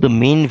শুধু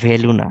মিন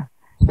ভ্যালু না,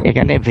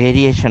 এখানে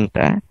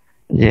ভেরিয়েশনটা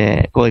যে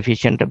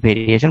কোএফিসিয়েন্ট অফ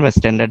ভেরিয়েশন বা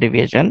স্ট্যান্ডার্ড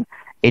ডেভিয়েশন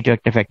এটা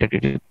একটা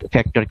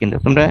ফ্যাক্টর। কিন্তু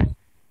তোমরা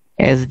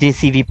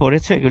এসডিসিভি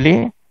পড়েছো? এগুলি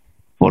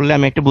পড়লে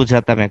আমি একটু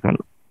বুঝাতাম, এখন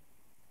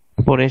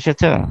পড়ে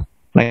এসেছো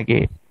নাকি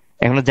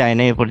এখনো যায়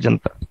না এ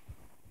পর্যন্ত?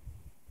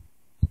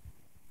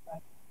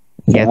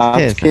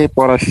 আজকে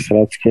পড়াছি স্যার,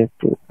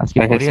 আজকে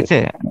পড়িয়েছে,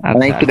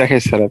 একটু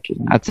দেখাইছি স্যার আর কি।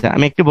 আচ্ছা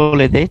আমি একটু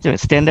বলে দেই,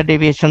 স্ট্যান্ডার্ড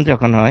ডেভিয়েশন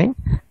যখন হয়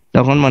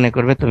তখন মনে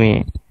করবে তুমি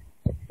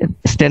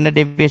স্ট্যান্ডার্ড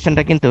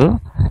ডেভিয়েশনটা কিন্তু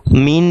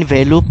mean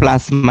value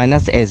plus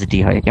minus SD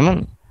হয় কেমন।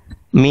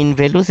 মিন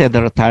ভ্যালু সে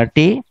ধরো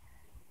 30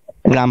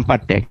 গ্রাম পার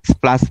টেক্স,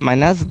 প্লাস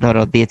মাইনাস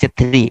ধরো দিয়েছে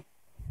 3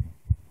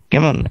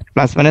 কেমন,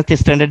 প্লাস মাইনাস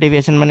স্ট্যান্ডার্ড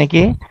ডেভিয়েশন মানে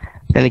কি,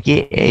 তাহলে কি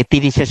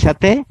 30-এর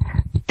সাথে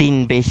 3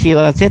 বেশিও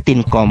আছে 3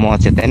 কমও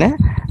আছে তাই না,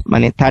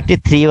 মানে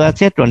 33ও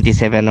আছে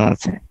 27ও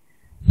আছে।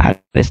 আর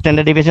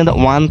স্ট্যান্ডার্ড ডেভিয়েশন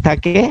 1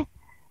 থাকে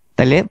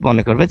তাহলে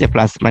মনে করবে যে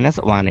প্লাস মাইনাস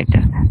 1, এটা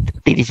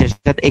 30-এর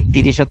সাথে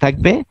 31ও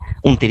থাকবে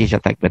 29ও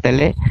থাকবে,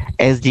 তাহলে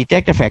এসডিটা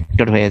একটা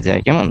ফ্যাক্টর হয়ে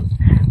যায় কেমন।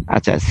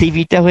 আচ্ছা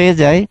সিভিটা হয়ে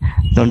যায়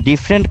তখন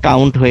ডিফারেন্ট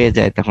কাউন্ট হয়ে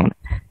যায়, তখন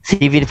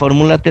সিভির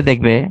ফর্মুলাতে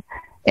দেখবে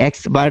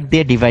এক্স বার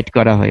দিয়ে ডিভাইড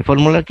করা হয়,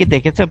 ফর্মুলা কি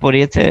দেখেছো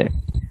পড়িয়েছে,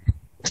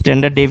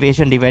 standard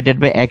deviation divided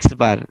by x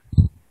bar,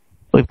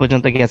 ওই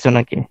পর্যন্ত গেছো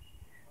নাকি?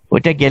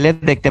 ওইটা গেলে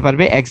দেখতে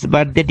পারবে এক্স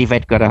বার দিয়ে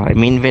ডিভাইড করা হয়,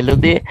 মিন ভ্যালু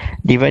দিয়ে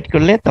ডিভাইড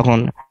করলে তখন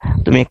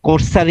তুমি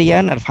কোর্সার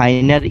ইয়ান আর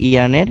ফাইনার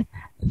ইয়ানের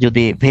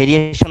যদি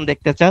ভেরিয়েশন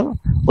দেখতে চাও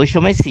ওই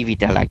সময়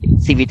সিভিটা লাগে,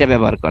 সিভিটা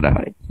ব্যবহার করা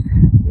হয়।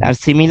 আর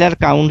সিমিলার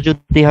কাউন্ট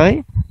যদি হয়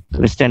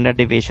তুমি স্ট্যান্ডার্ড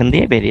ডেভিয়েশন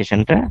দিয়ে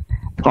ভেরিয়েশনটা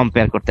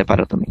কম্পেয়ার করতে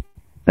পারো তুমি।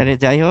 তাহলে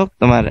যাই হোক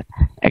তোমার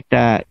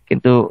একটা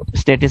কিন্তু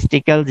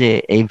স্ট্যাটিস্টিক্যাল যে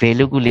এই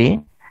ভ্যালুগুলি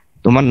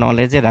তোমার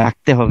নলেজে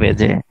রাখতে হবে,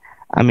 যে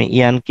আমি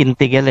ইয়ান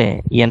কিনতে গেলে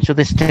ইয়ান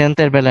শুধু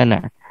স্ট্রেংথের বেলায় না,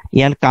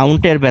 ইয়ান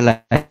কাউন্টের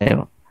বেলায়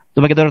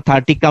তোমাকে ধরো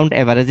 30 কাউন্ট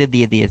এভারেজে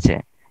দিয়ে দিয়েছে,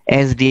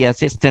 এসডি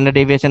আছে, স্ট্যান্ডার্ড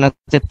ডেভিয়েশন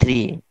আছে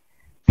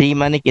 3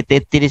 মানে কি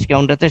 33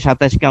 কাউন্ট আছে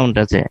 27 কাউন্ট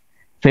আছে,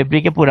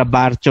 ফেব্রিকে পুরো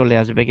বার চলে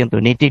আসবে। কিন্তু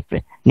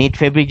নিট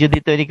ফেব্রিক যদি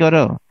তৈরি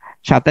করো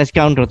 27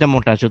 কাউন্ট হচ্ছে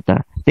মোটা সুতা,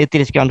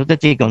 33 কাউন্ট হচ্ছে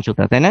চিকন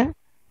সুতা তাই না।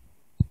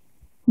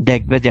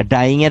 দেখবে যে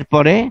ডাইং এর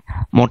পরে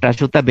মোটা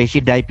সুতা বেশি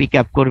ডাই পিক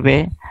আপ করবে,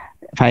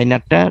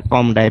 ফাইনারটা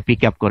কম ডাই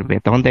পিক আপ করবে,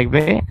 তখন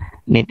দেখবে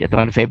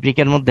তোমার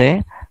ফেব্রিকের মধ্যে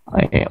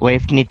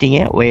ওয়েভ নিটিং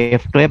এ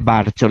ওয়েভ টু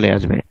বার চলে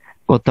আসবে,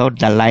 কোথাও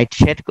লাইট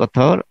শেড,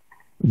 কোথাও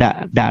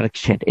ডার্ক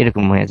শেড,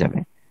 এরকম হয়ে যাবে।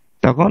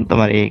 তখন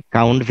তোমার এই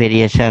কাউন্ট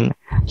ভেরিয়েশন,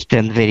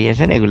 স্ট্রেংথ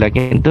ভেরিয়েশন এগুলা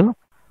কিন্তু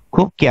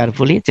খুব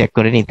কেয়ারফুলি চেক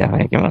করে নিতে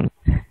হয়, কেমন?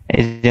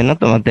 এই জন্য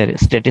তোমাদের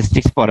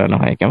স্ট্যাটিস্টিক্স পড়ানো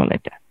হয়, কেমন?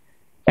 এটা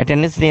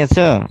অ্যাটেন্ডেন্স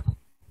নিয়েছো?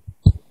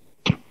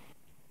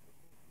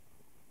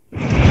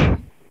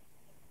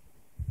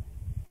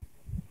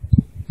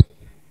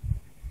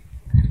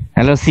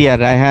 হ্যালো সিয়া,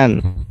 রায়হান,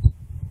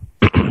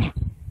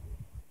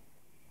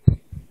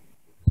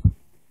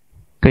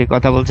 তুই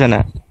কথা বলছে না?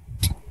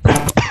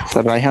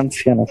 স্যার রায়হান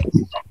সিয়ান আছে।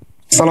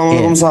 আসসালামু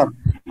আলাইকুম স্যার।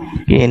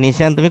 কি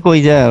নিশান, তুমি কই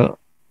যাও?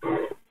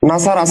 না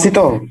স্যার, আছি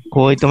তো।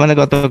 কই তোমার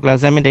গত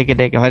ক্লাসে আমি ডেকে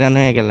ডেকে হয়রান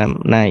হয়ে গেলাম।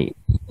 নাই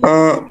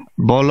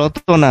বলো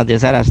তো না যে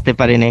স্যার আসতে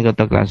পারিনি গত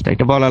ক্লাসটা,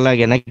 এটা বলা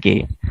লাগে নাকি?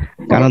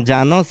 কারণ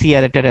জানো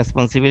সিআর একটা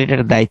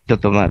রেসপন্সিবিলিটির দায়িত্ব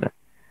তোমার,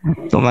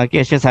 তোমাকে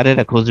এসে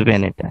স্যারেরা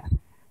খুঁজবেন। এটা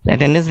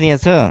অ্যাটেন্ডেন্স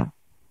নিয়েছো?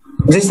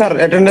 জি স্যার,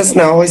 অ্যাটেন্ডেন্স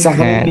নেওয়া হয়েছে।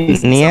 হ্যাঁ,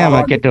 নিয়ে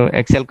আমাকে একটু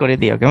এক্সেল করে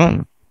দিও, কেমন?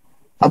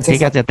 আচ্ছা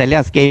ঠিক আছে, তাহলে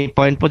আজকে এই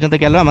পয়েন্ট পর্যন্ত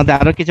গেল। আমাদের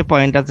আরো কিছু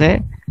পয়েন্ট আছে,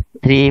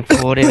 3,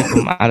 4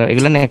 এরকম আরো,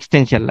 এগুলো নেক্সট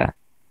ইনশাল্লাহ।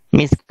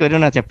 মিস করো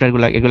না চ্যাপ্টার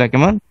গুলা, এগুলা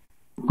কেমন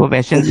খুব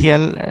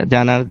এসেনশিয়াল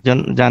জানার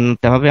জন্য,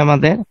 জানতে হবে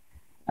আমাদের।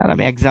 আর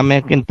আমি এক্সামে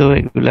কিন্তু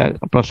এগুলা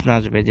প্রশ্ন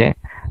আসবে যে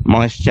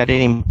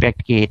ময়েশ্চারের ইম্প্যাক্ট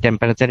কি,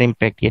 টেম্পারেচার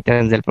ইম্প্যাক্ট কি,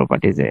 টেনজেল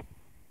প্রপার্টিজে,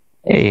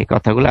 এই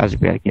কথাগুলো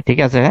আসবে আর কি। ঠিক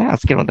আছে, হ্যাঁ,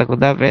 আজকের মতো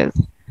খুদা হাফেজ,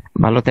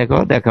 ভালো থেকো,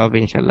 দেখা হবে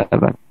ইনশাল্লাহ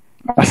আবার।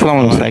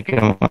 আসসালামু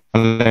আলাইকুম।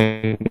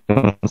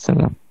 ওয়ালাইকুম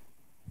আসসালাম।